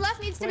 Bottom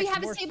left needs to be Quick,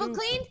 have his more table soup.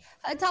 cleaned.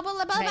 Top of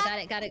the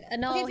Okay, got it.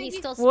 No, Okay, he's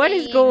thank still. What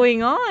is staying.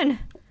 going on?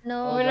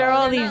 No. What are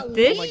all they're these not Oh my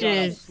dishes? God,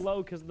 leaving. I'm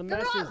slow because the They're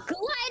mess all is.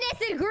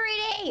 gluttonous and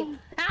greedy.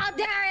 How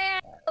dare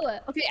you?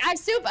 Okay, I have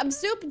soup. I'm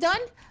soup done.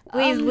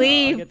 Please I'll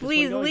leave. get this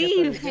Please one going.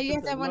 leave. Okay, you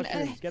have that one,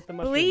 Get the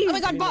mushrooms. Please. Oh my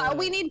god, I mean,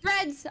 we need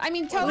breads. I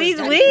mean toast. Please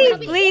I leave.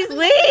 mean- Please We'll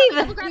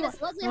leave. grab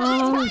this. Leslie,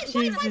 Oh, Leslie,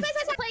 Jesus. Leslie,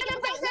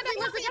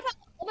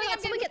 oh my god,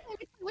 someone get.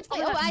 Which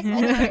plate? Oh, I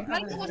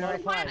Sorry,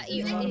 pies.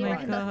 Oh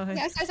my god.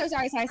 Yeah, sorry.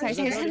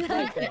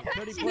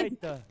 Dirty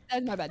plate,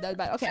 That's my bad.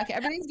 Okay.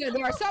 Everything's good.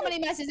 There are so many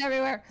messes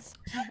everywhere.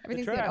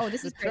 Everything's good. Oh,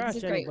 this is great. This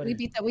is great. We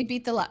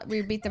beat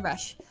the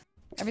rush.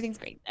 Everything's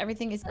great.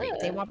 Everything is great.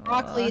 They want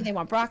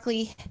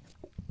broccoli.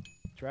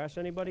 Trash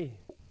anybody?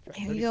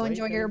 Here Dirty you go. plate,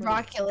 Enjoy your anybody?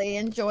 broccoli.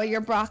 Enjoy your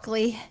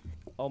broccly.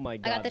 Oh my I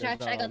God. got the there's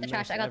trash. I got a the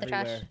trash. mess I got the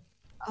trash. everywhere.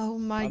 Oh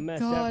my A mess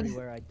god.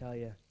 everywhere, I tell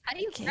you. How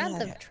do you grab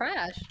the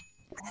trash?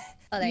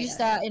 Oh, there You you just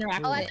go.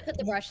 interact Oh, I with have it. to put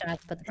the brush down. I have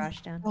to put the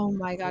brush down. Oh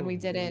my god, we Ooh,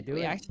 did did we it. do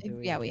We it? actually, Did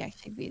we? yeah, we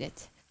actually beat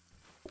it.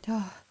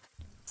 Oh,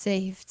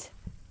 saved.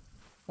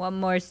 One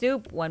more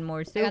soup. I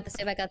got the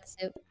soup. I got the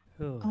soup.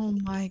 Ooh. Oh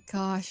my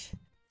gosh.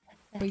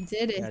 We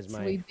did it. Guys, we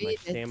my beat it.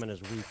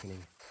 stamina's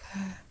weakening.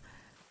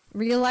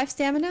 Real life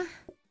stamina?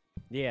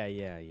 Yeah.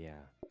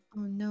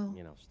 Oh no.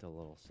 You know, still a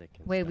little sick.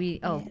 And Wait,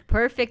 stuff. we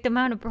perfect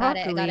amount of Got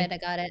broccoli. it. I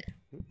got it.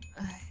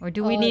 Or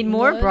do we need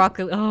more yes.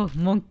 broccoli? Oh,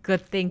 Monka,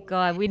 thank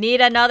God. We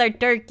need another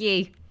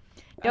turkey.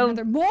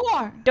 Another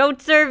more.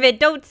 Don't serve it.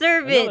 Don't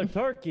serve Another it.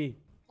 turkey.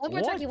 One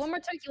more What? turkey. One more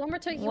turkey. One more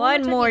turkey.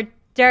 One more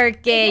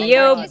turkey. It's You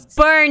not turkey.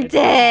 burnt It's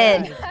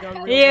done. it. It's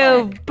done real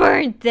You bad.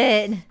 burnt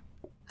it.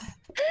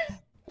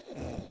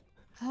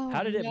 Oh,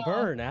 How did it no.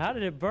 burn? How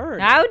did it burn?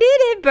 How did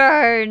it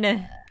burn?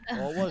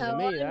 Well, it wasn't I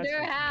me. That's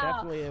wonder how.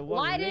 definitely it wasn't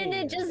Why me. didn't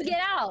it just get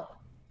out?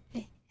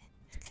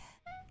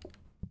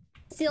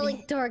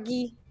 Silly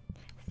turkey.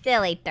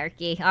 Silly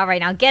turkey. All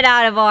right, now get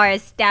out of our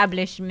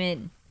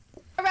establishment.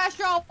 The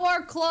restaurant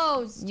were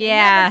closed.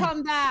 Yeah. Never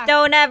come back.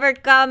 Don't ever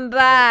come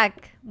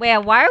back. Wait,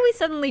 why are we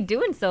suddenly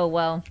doing so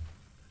well?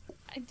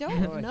 I don't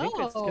Oh, I know. think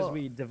it's because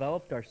we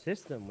developed our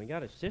system. We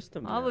got a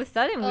system. All now. of a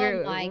sudden,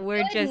 Oh my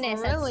we're just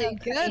goodness, that's really so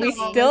good. crazy. we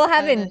all of still a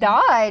haven't sudden.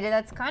 died.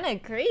 That's kind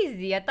of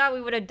crazy. I thought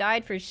we would have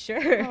died for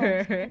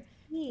sure.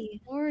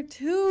 We're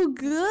too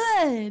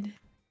good.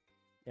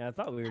 Yeah, I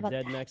thought we were about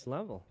dead next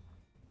level.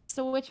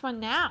 So which one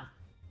now?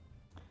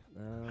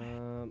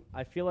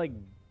 I feel like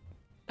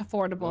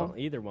Affordable. well,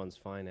 either one's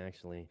fine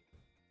actually.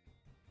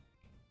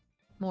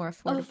 More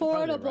affordable.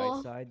 Probably the Affordable.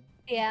 right side.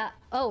 Yeah.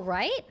 Oh,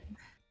 right?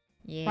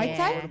 Yeah. Right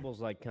side?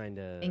 Affordable's like kind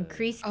of.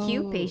 Increase Oh.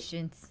 queue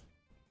patience.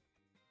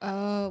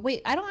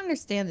 Wait, I don't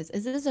understand this.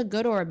 Is this a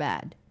good or a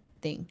bad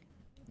thing?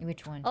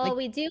 Which one? Oh,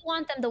 we do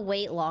want them to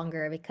wait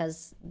longer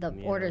because the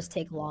orders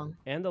take long.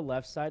 And the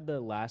left side, the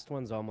last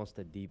one's almost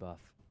a debuff.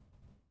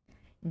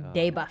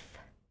 Debuff.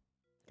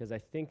 Because I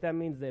think that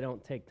means they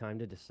don't take time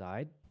to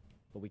decide,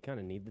 but we kind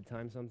of need the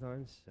time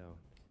sometimes. So.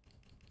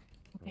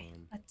 Okay,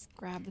 let's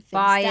grab the thing.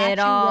 Buy it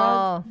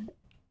all. Rug.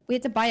 We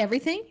have to buy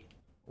everything?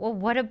 Well,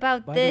 what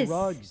about Buy this? the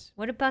rugs.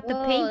 What about the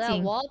That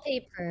painting?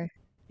 wallpaper.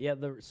 Yeah,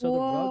 the rugs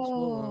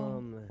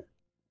will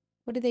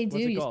What do they do?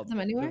 what's it You called? put them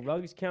anywhere? The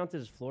rugs count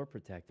as floor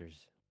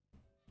protectors.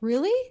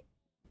 Really?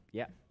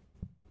 Yeah.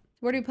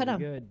 Where do we put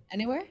Pretty them? good.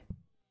 Anywhere?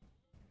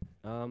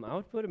 I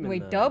would put them in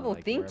Wait, the, double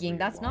like, thinking. wherever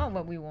That's you not want.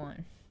 what we want.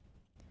 Can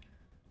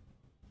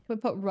we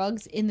put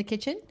rugs in the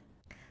kitchen?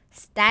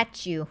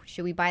 Statue.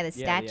 Should we buy the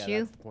Yeah, statue? yeah,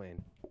 that's the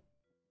plan.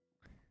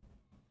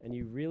 And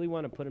you really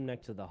want to put them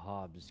next to the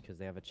hobs because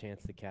they have a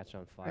chance to catch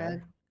on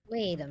fire.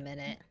 Wait a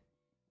minute.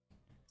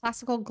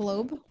 Classical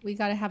globe. We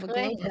gotta have a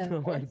globe. Wait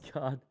Oh my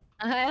god.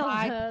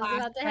 I was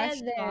about to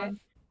head there.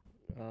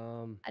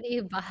 restaurant. How do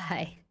you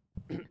buy?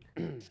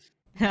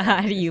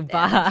 How do you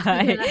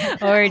buy?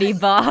 Already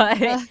bought.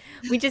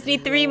 We just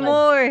need 3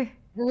 more.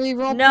 We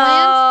roll plants.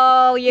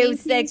 No, you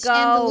paintings, sicko.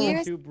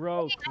 chandeliers. Too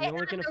broke. We I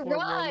only can had the afford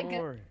rug. one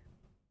more.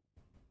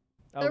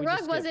 Oh, The we just rug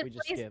skipped, wasn't we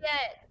just placed skipped.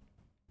 yet.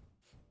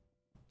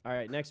 All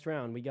right, next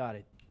round. We got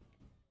it.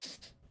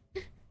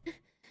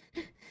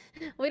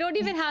 We don't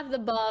even have the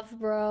buff,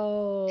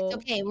 bro. It's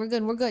okay, we're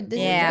good, we're good. This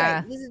Yeah.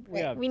 is great. This is We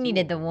great. have We two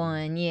needed of the them.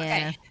 one.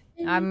 Yeah.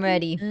 Okay. I'm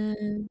ready.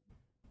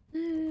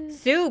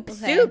 Soup, Okay.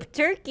 soup,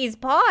 turkeys,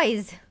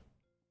 pies.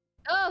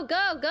 Go,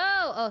 go,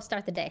 go! Oh,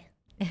 start the day.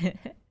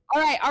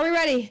 All right, are we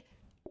ready?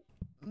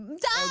 Oh,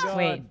 God.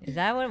 Wait, is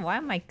that what? Why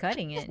am I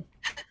cutting it?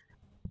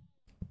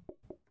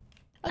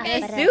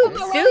 Okay, soup, I'm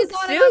soup, ready,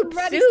 soup, I'm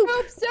ready.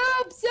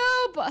 soup.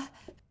 Soup.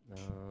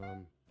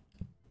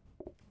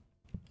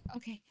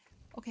 Okay.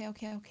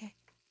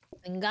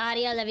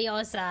 Wingardium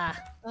Leviosa.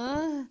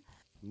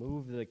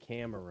 Move the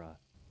camera.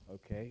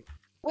 Okay.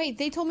 Wait,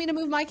 they told me to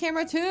move my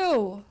camera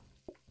too.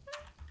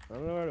 I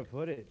don't know where to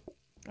put it.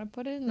 I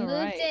put it in the Moved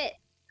right. it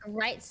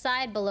right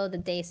side below the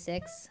day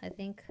 6, I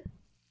think.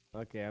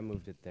 Okay, I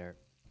moved it there.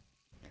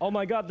 Oh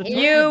my god, the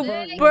You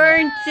turkey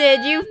burnt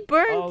it. You Oh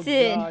burnt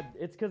it. god,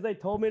 it's because they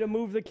told me to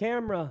move the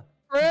camera.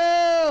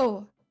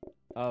 True.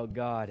 Oh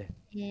god,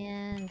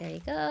 And there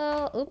you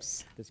go.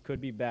 Oops. this could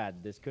be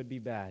bad. This could be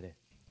bad.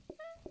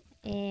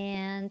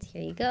 And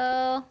here you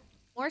go.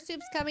 More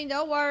soup's coming.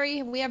 Don't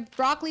worry. We have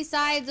broccoli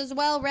sides as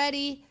well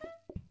ready.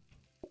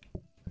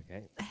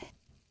 Okay.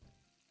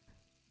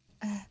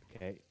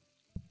 Okay.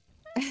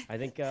 I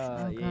think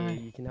God.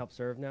 you can help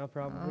serve now,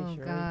 probably. Oh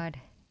Shirley? God.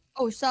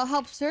 Oh, so I'll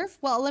help serve?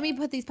 Well, let me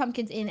put these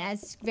pumpkins in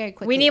as very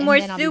quickly. We need and more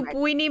then I'll be soup. ready.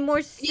 We need more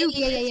Yeah, soup.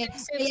 yeah.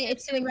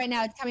 It's coming right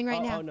now. It's coming right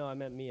Oh now. no, I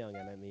meant Myung.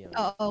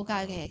 Oh,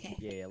 God. Okay.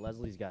 Yeah,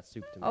 Leslie's got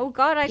soup to make. Oh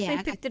God, I Yeah, actually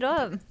I picked it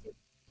up.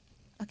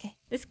 Okay.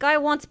 This guy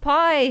wants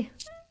pie.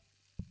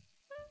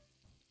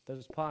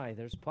 There's pie.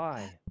 There's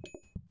pie.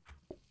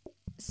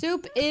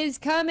 Soup is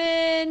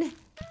coming.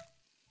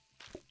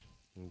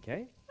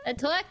 Okay. The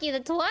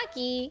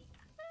turkey.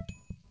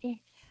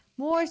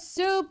 More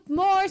soup.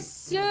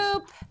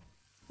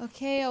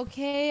 Okay.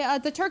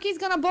 The turkey's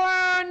gonna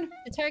burn.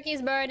 The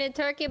turkey's burning.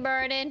 Turkey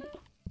burning.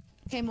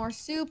 Okay, more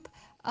soup.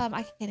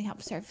 I can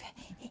help serve.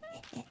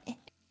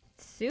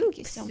 Soup,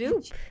 you so soup.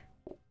 much.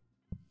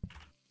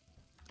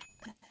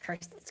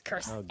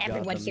 Curse Oh, God,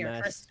 everyone the here.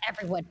 mess. Curse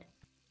everyone.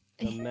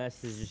 The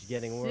mess is just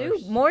getting Soup.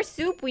 worse. More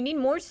soup. We need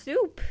more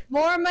soup.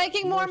 More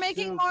making. More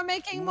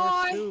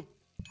soup.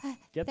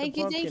 Get Thank the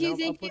you, pumpkin. thank you, I'll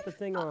thank put you. the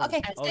thing on.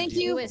 Okay, Oh, thank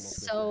geez, you. It was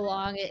almost so missed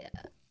long.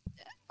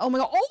 Oh my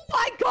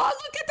God!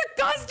 Look at the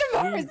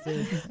customers.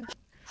 Jesus.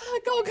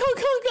 Go.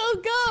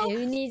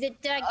 You need a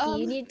turkey.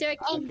 You need turkey.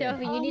 okay.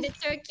 You need a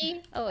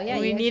turkey. Oh yeah.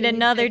 we you need actually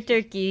another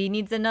turkey. turkey. He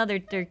needs another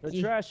The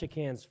turkey. trash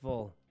can's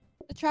full.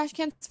 The trash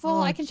can's full.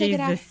 Oh, I can take it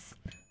out. Jesus.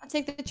 I'll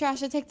take the trash.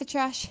 The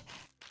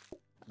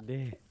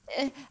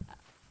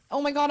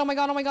Oh my God.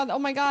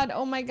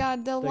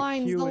 The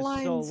lines. queue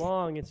is so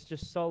long. It's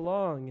just so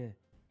long.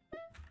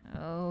 Oh.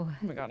 Oh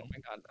my God.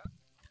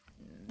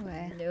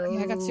 Okay. No.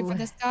 Okay, I got soup for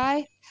this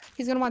guy.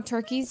 He's gonna want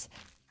turkeys.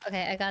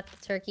 Okay, I got the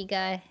turkey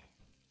guy.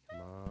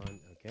 Come on.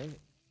 Okay.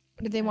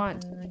 What do they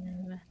want?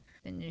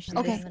 Finish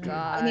Okay, this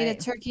guy. I need a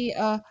turkey.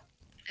 I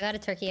got a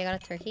turkey.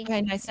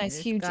 Okay, nice, This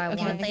huge. guy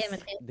Okay, I'm wants- gonna play it. I'm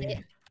gonna play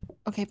it.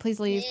 okay, please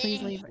leave.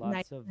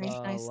 Lots of Nice.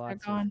 They're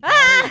lots gone. of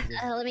Ah! pies.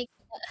 Let me.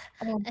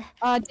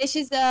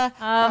 Dishes.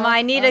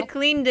 I need a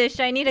clean dish.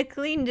 I need a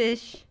clean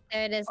dish.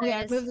 There it is. Okay,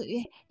 There it move.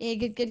 is. Yeah,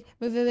 good.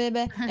 Move it,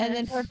 and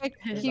then perfect.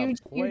 There's Huge.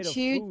 a plate of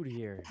food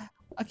here.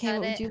 Okay, Got what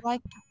would it. you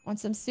like? Want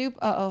some soup?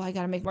 I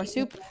gotta make more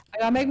soup. I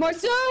gotta make more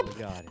soup. Oh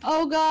god.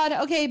 Oh God.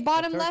 Okay,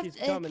 bottom The left.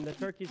 turkey's coming. The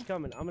turkey's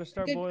coming. I'm gonna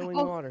start good. boiling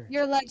Oh, water.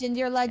 You're a legend.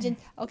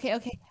 Okay.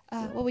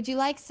 What would you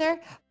like, sir?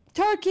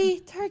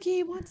 Turkey.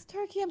 He wants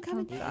turkey. I'm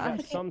coming. We got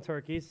Okay. some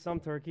turkeys.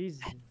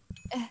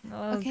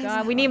 Oh Okay,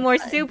 god, so- we need more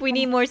soup. We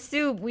need more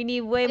soup. We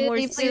need way more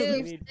Soup, soup.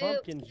 We need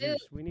pumpkin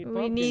juice. We need We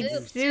pumpkin need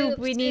juice. soup.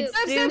 We need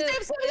soup, soup.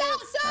 soup,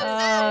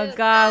 Oh soup,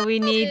 god, we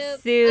need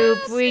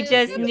soup. We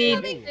just Soup,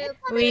 need. soup,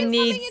 We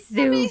need soup.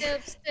 soup, Cooking.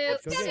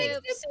 soup,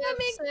 soup,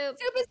 Soup is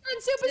done.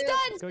 Soup is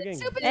done. Cooking.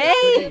 Soup is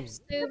Hey! done.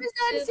 Soup is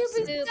done. Soup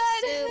is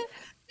done.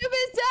 Soup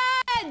is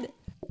done.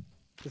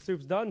 The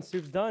soup's done.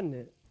 Soup's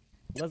done.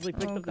 Leslie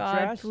picked Oh up the god,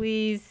 trash.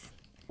 please.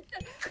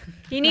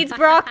 He needs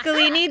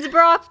broccoli. He needs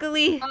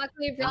broccoli.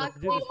 Broccoli,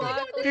 broccoli,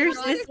 broccoli. There's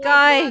this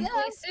guy.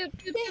 Soup.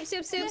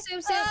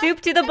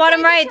 Soup to the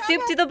bottom right.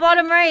 Soup to the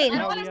bottom right.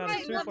 No, we out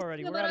of soup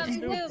already. We're out of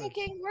soup. We're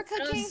cooking. We're I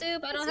don't cooking. have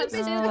soup. I don't have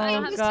soup. I Oh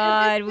don't have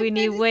god, we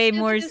need way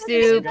more Oh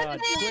soup. god,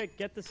 quick,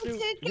 get the soup.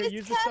 Soup Here, is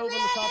use the stove on the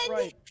top coming.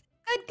 right.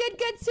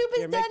 Good. Soup is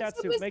Here, done. make that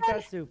Soup soup. is Make done.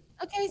 that soup.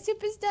 Okay,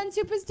 soup is done.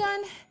 Soup is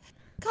done.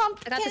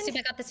 I got the soup.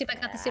 I got the soup. I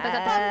got the soup. I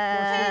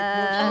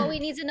got the. Oh, we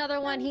need another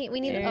one. We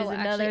need. There's Oh,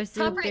 another actually,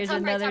 soup, top right, there's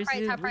top right, another top right,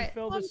 soup. top right.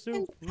 Refill the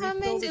soup.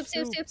 Coming. Refill the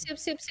Soup.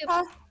 soup.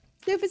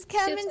 Soup is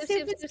coming. Soup, Soup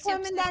soup, is soup,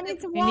 coming. soup, I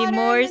need some We water. need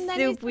more and then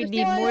I soup. We some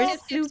need more oil.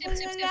 soup. And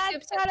then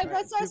that's what I got.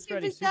 Alright, So soup's soup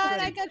ready, is soup's done.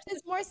 ready. I got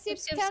this more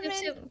soup's coming.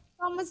 Soup. It's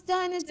almost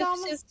done. It's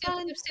almost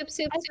done. I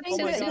Oh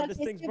my think god, it- this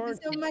okay, thing's soup is burnt.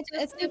 so much. Soup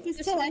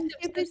is done.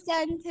 Soup is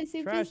done.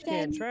 Soup Trash is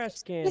can, done.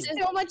 trash can. There's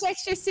so much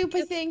extra soup.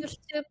 I think.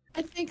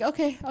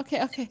 Okay.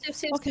 Okay.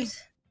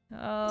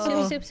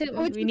 Oh, Soup.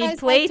 Would we you need guys like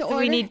plates. to We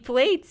order? need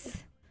plates.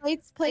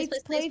 Plates.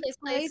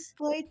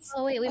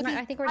 Oh wait, Okay,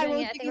 I think we're I doing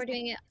will it. I think we're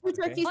doing it. Two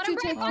turkeys. Bottom Two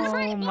right, turkeys. bottom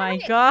right. Oh my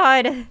right.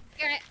 god.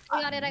 Here,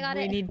 I got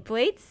it. We need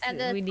plates. And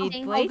the We need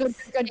thing. Oh, good,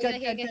 plates.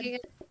 good.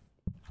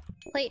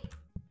 Plate.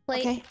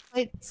 Okay,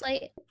 plates.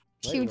 Slate. Wait,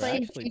 Huge we're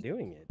plate. actually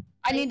doing it.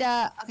 I need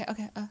a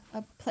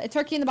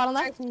turkey in the bottom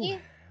left. Turkey.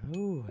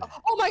 Ooh.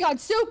 Oh my god,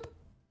 soup!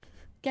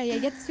 Yeah,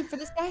 get the soup for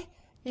this guy.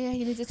 Yeah,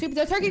 he needs the soup.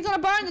 The turkey's gonna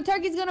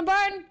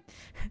burn.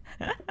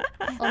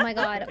 Oh my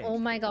god.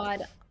 Come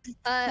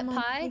on,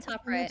 Pie, thank you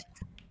top so right. much.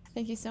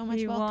 Thank you so much.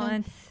 We Welcome.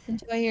 want.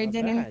 Enjoy your Not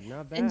dinner. bad,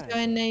 not bad.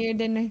 Enjoy your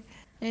dinner.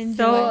 Enjoy.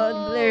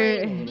 So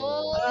there.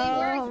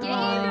 We're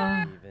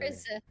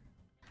gamers.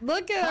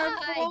 Look at our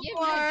Pie, full give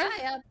bar. my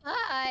guy a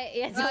pie.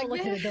 Yeah, don't look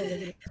at it.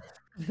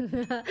 Don't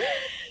look at it.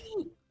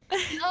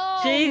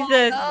 Oh my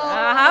Jesus,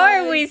 God. how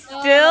are we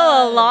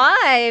still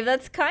alive?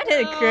 That's kind of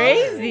I feel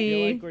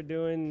crazy. like we're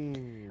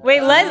doing.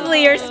 Wait,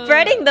 Leslie, you're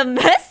spreading the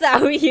mess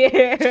out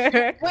here.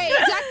 Wait, is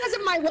that because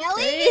of my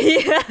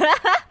wellies? Yeah.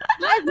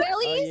 My Oh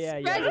wellies yeah,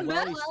 spread the the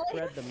wellies mess.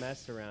 spread the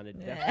mess around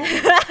it.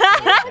 Definitely.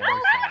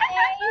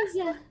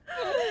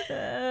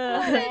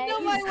 I didn't know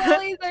my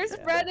wellies are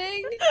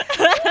spreading.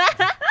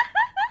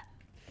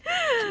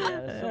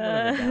 Yeah, somewhat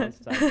of a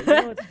downside, but you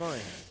know it's fine.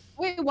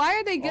 Wait, why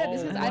are they good? Oh,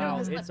 This is, wow, I don't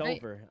understand. it's Right?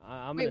 over.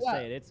 I'm Wait, gonna what?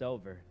 say it. It's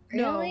over.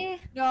 Really?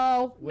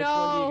 No. Which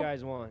one do you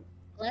guys want?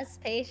 Less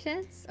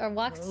patience or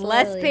walk slowly?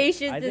 Less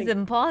patience I is think-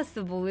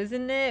 impossible,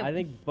 isn't it? I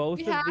think both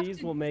We of have these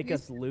to will make do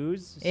us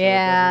lose. So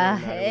Yeah.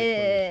 It doesn't really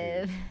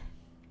matter which one we choose.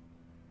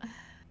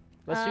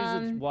 Let's use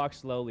Um, it walk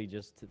slowly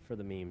just for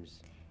the memes.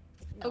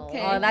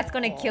 Okay. Oh, that's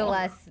gonna kill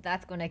us.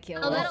 That's gonna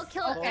kill Oh, that'll us.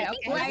 kill us. Okay, I think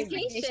okay. less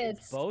Expectations.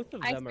 patience. Both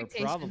of them are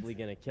Expectations. probably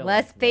gonna kill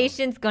Less us. though.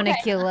 patience gonna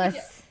Okay, kill okay.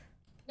 us.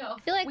 No, I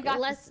feel like we got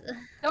less. this.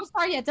 Don't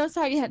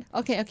start yet.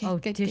 Okay. Oh,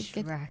 good. dish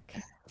Good. rack.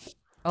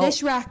 Oh,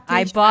 Dish rack.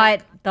 I dish bought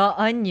rack. the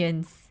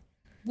onions.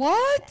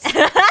 What?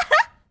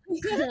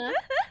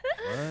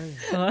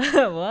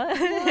 Alright, What?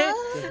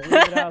 just leave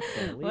it out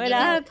there. Leave What it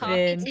out Coffee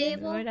there. happened?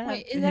 table? What happened?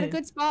 Wait, is that a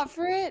good spot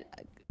for it?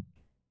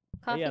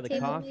 Oh, yeah, the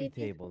table, coffee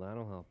maybe? table.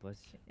 That'll help us.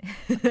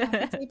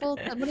 Coffee table?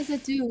 What does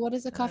it do? What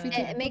does a coffee Uh,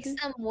 table It makes do?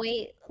 them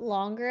wait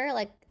longer.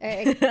 Like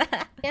it's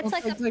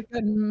like Okay,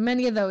 good.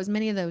 Many of those.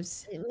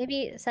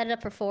 maybe set it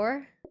up for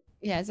 4.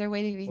 Yeah, is there a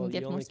way that we Well, can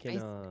get you more only can.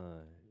 space?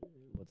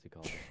 What's it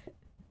called?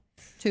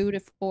 2 to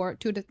 4,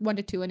 1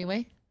 to 2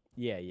 anyway.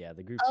 Yeah.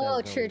 The group.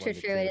 Oh, says true. only 1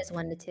 to 2. It is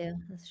 1 to 2.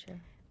 That's true.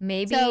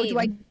 Maybe. So do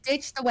I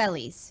ditch the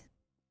wellies?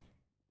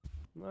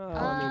 Well,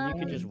 I mean,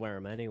 you could just wear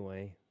them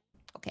anyway.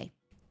 Okay.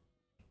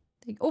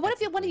 Oh,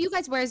 what if one of you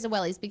guys wears the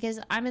wellies? Because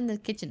I'm in the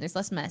kitchen. There's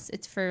less mess.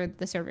 It's for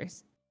the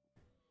servers.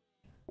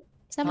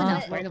 Someone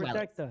else wear the wellies.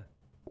 Protector.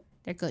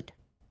 They're good.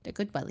 They're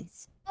good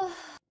wellies.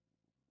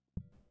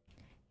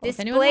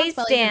 Display anyone wants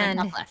wellies, they're in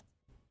the stand. top left.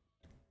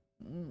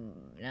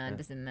 No, it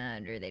doesn't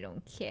matter. They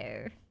don't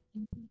care.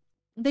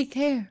 They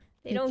care.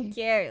 They don't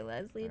care,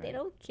 Leslie. They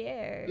don't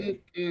care.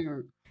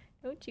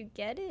 Don't you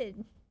get it?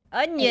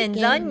 Onions,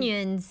 Again.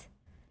 onions.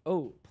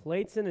 Oh,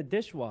 plates in a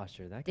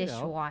dishwasher. That could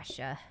help.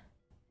 Dishwasher.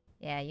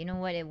 Yeah, you know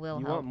what? It will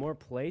You help. want more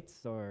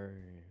plates or?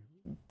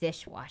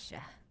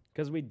 Dishwasher.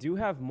 Because we do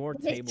have more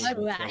tables and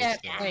Dishwasher. plates.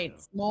 now.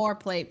 Plates. More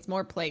plates.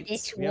 More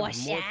plates. We have more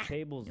Dishwasher.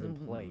 tables than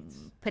plates.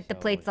 Put the so,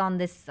 plates on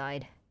this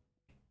side.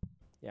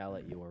 Yeah, I'll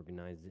let you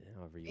organize it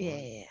however you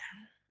want. Yeah.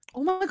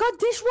 Oh my god,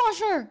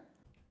 dishwasher!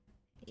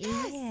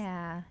 Yeah.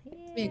 Yeah.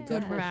 Be a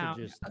good Dishwasher round.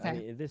 just- Okay. I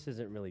mean, this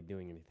isn't really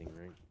doing anything,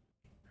 right?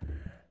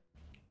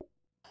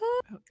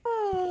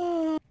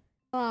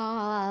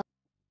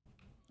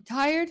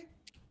 Tired?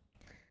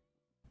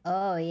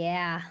 Oh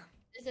yeah.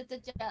 Is it the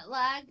jet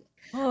lag?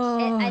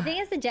 Oh. I think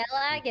it's the jet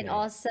lag and Okay.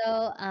 also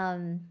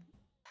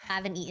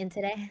haven't eaten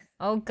today.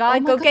 Oh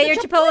God, my go God, get your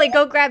the Chipotle.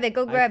 Go grab it.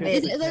 Go I grab could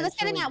it. Let's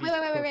get it potentially out. be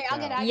Wait. I'll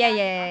cooked get out. it.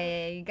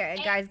 Yeah. You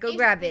guys, go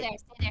grab it. Stay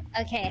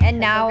there. Okay. And I'll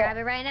now- go grab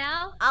it right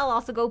now. I'll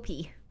also go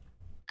pee.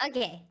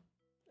 Okay.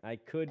 I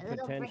could A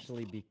little break.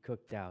 potentially be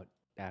cooked out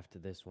after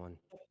this one.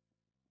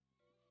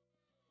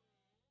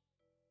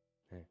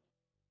 Hey.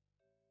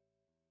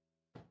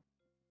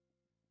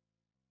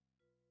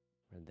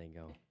 Where'd they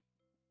go?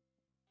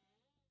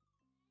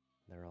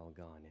 They're all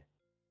gone.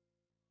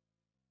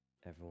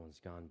 Everyone's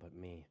gone but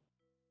me.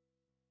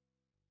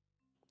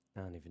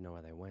 I don't even know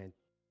where they went.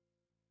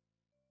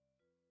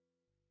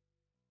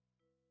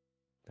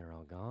 They're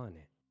all gone.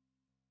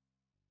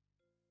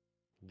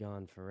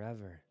 Gone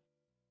forever.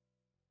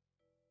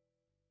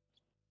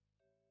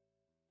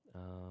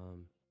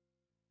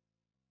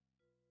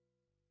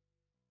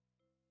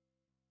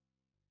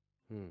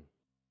 Hmm.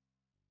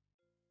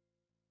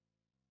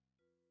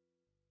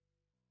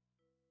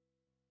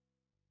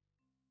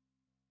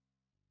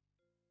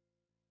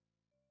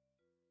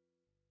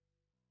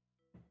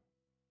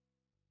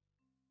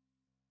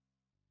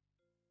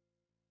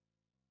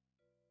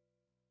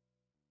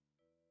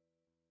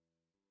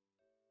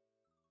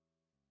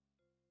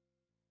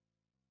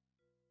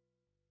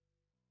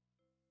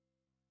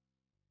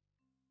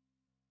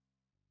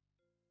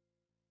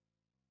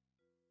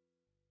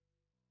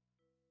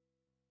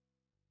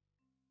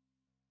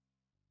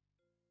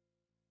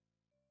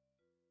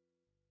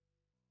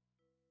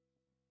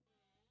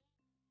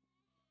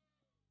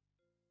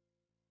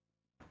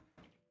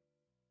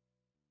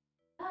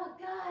 Oh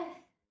God.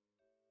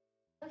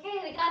 Okay,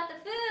 we got the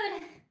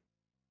food.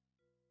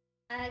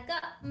 I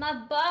got my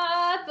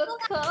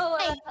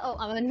barbacoa. Oh,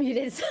 I'm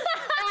unmuted.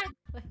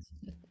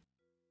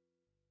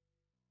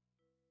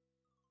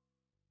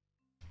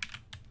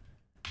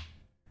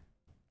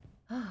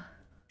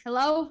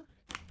 Hello?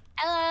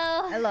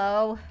 Hello.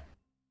 Hello.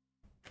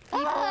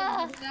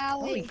 Ah.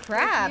 Holy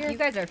crap, you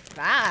guys are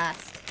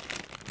fast.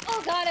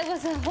 Oh God, it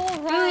was a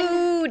whole ride.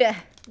 Food.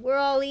 We're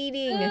all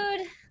eating.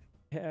 Food.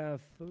 Yeah,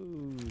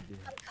 food.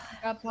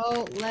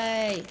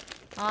 Chipotle.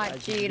 Hot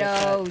Did you get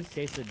that Cheetos.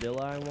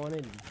 quesadilla I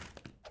wanted.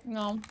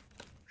 No.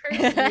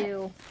 Curse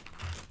you.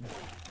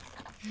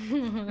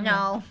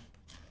 No.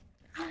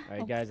 All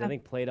right, guys. I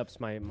think Plate Up's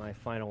my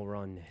final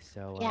run.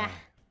 So Yeah.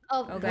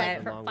 Oh, Okay.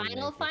 like for Long we make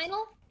it.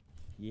 final?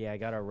 yeah, I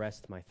gotta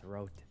rest my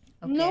throat.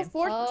 No Okay.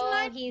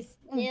 Fortnite? Oh, he's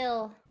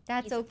ill.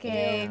 That's He's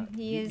okay. Yeah.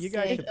 He is You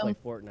guys sick. should play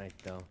Fortnite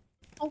though.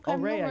 Okay, Oh,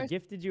 Ray, no I worries.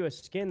 gifted you a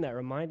skin that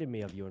reminded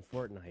me of you in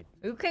Fortnite.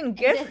 You can Is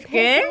gift it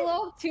skin?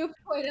 Piccolo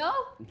 2.0?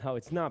 No,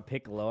 it's not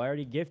Piccolo. I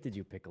already gifted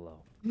you Piccolo.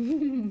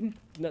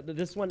 No,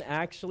 this one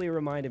actually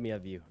reminded me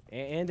of you,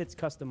 and it's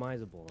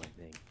customizable, I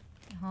think.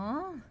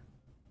 Huh?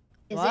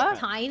 Is What? it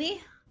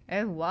tiny?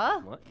 Eh,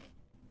 what? What?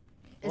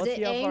 Is Let's it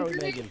see how far we angry?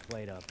 make it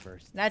Plate Up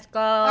first. Let's go.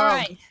 All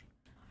right.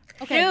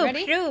 Okay, Shoot,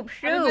 ready? shoot,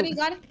 Everybody shoot.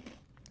 got it?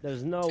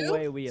 There's no Soup?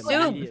 way we Soup.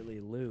 immediately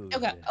lose.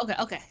 Okay.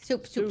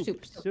 Soup.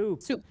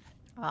 Soup.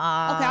 Okay,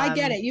 I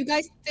get it. You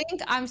guys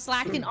think I'm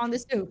slacking on the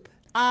soup.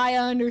 I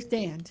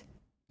understand.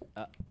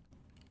 Uh,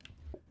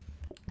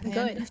 I Good.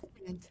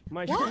 understand.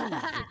 My What?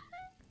 shoes.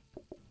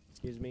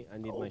 Excuse me, I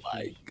need my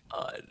shoes.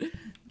 God.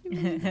 I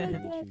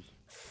need shoes.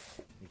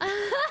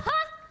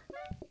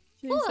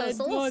 Oh, it's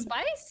a little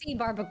spicy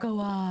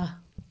barbacoa.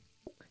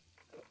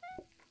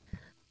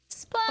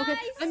 Spicy Okay,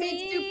 I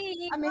made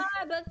soup. I made-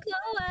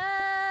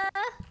 barbacoa.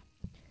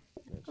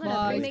 I'm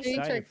Bye. really Making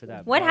excited sure- for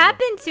that. What Barbara.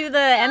 happened to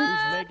the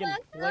Who's making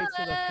plates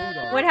of the food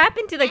already? what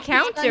happened to the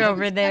counter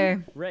over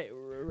there?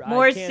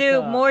 More I can't,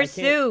 soup, more I can't-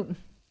 soup.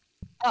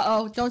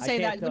 Uh-oh, don't I say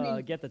can't, that. Let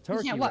me- get the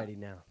turkey can't what? ready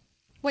now.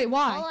 Wait, Hold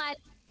why? on.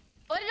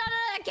 Put it on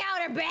the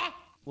counter, bruh.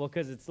 Well,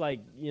 because it's like,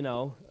 you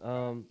know,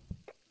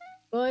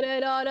 Put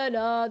it on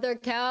another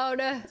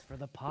counter. it's for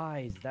the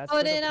pies. That's Put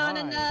for the it on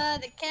pies.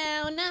 another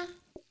counter.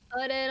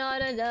 Put it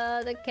on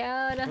another For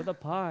counter. the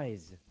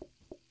pies.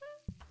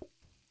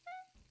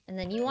 And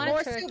then you want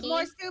More a turkey. soup,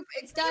 more soup.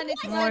 It's done,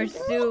 it's More done.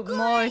 soup,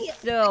 more soup.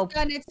 It's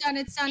done, it's done,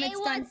 it's done, He it's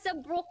done. wants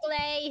some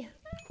broccoli.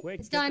 Quick,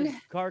 It's get the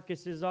done.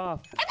 carcasses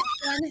off.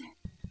 It's done.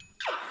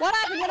 What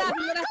happened? What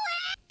happened? What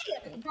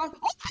happened? Oh,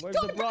 Where's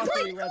don't the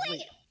broccoli,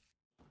 Wesley?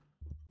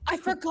 I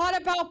forgot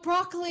about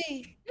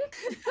broccoli.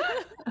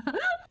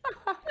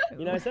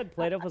 You know, I said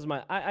Plate Up was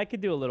my. I could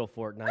do a little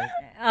Fortnite.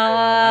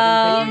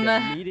 I didn't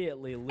think we'd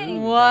immediately lose.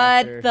 What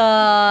after-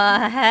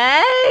 the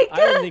heck? I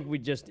didn't think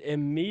we'd just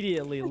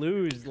immediately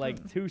lose like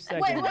 2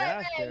 seconds Wait,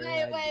 after.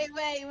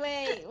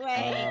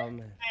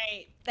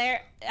 wait.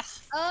 There.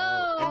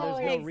 Oh,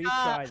 And there's no my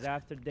God. retries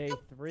after day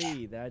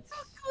 3. That's.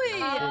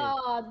 Broccoli.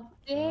 Oh,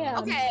 damn.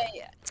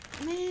 Okay.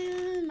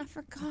 Man, I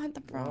forgot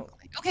the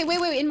broccoli. Okay,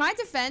 wait. In my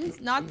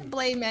defense, not to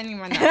blame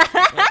anyone else,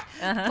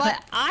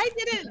 but I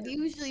didn't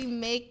usually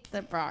make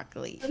the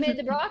broccoli. Who made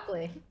the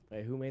broccoli?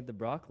 Wait, who made the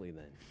broccoli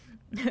then?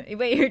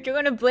 Wait, you're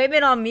going to blame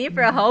it on me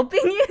for helping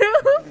you?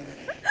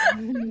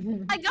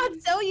 I got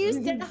so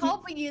used to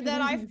helping you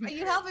that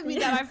you helping me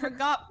that I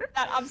forgot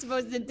that I'm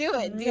supposed to do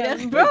it,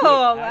 dude. Bro,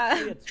 There's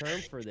actually a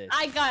term for this.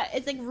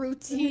 It's like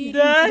routine.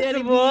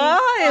 that's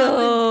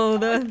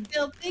wild. I'm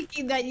still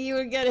thinking that you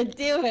were gonna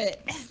do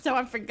it, so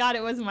I forgot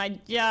it was my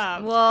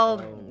job.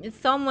 Well,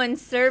 someone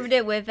served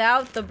it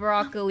without the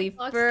broccoli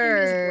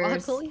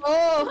first. Broccoli?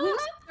 Oh, who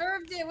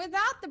served it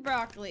without the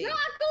broccoli?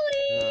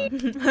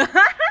 Broccoli!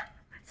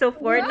 So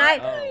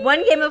Fortnite? Oh.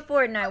 One game of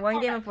Fortnite. One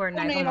game of Fortnite.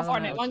 One game of Come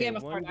on, Fortnite. come on. One game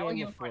of One Fortnite. One game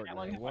game of of Fortnite.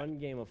 One game of Fortnite. One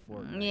game of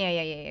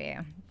Fortnite.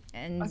 Yeah.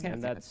 And Okay.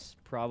 And that's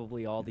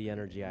probably all the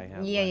energy I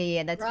have.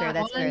 yeah. That's fair.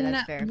 That's fair.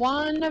 That's fair.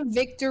 One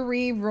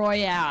victory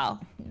royale.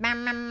 We're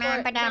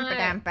about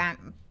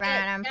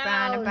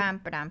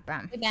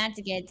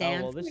to get Oh,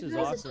 down. well, this is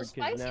Why is it so awkward because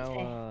spicy now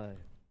today?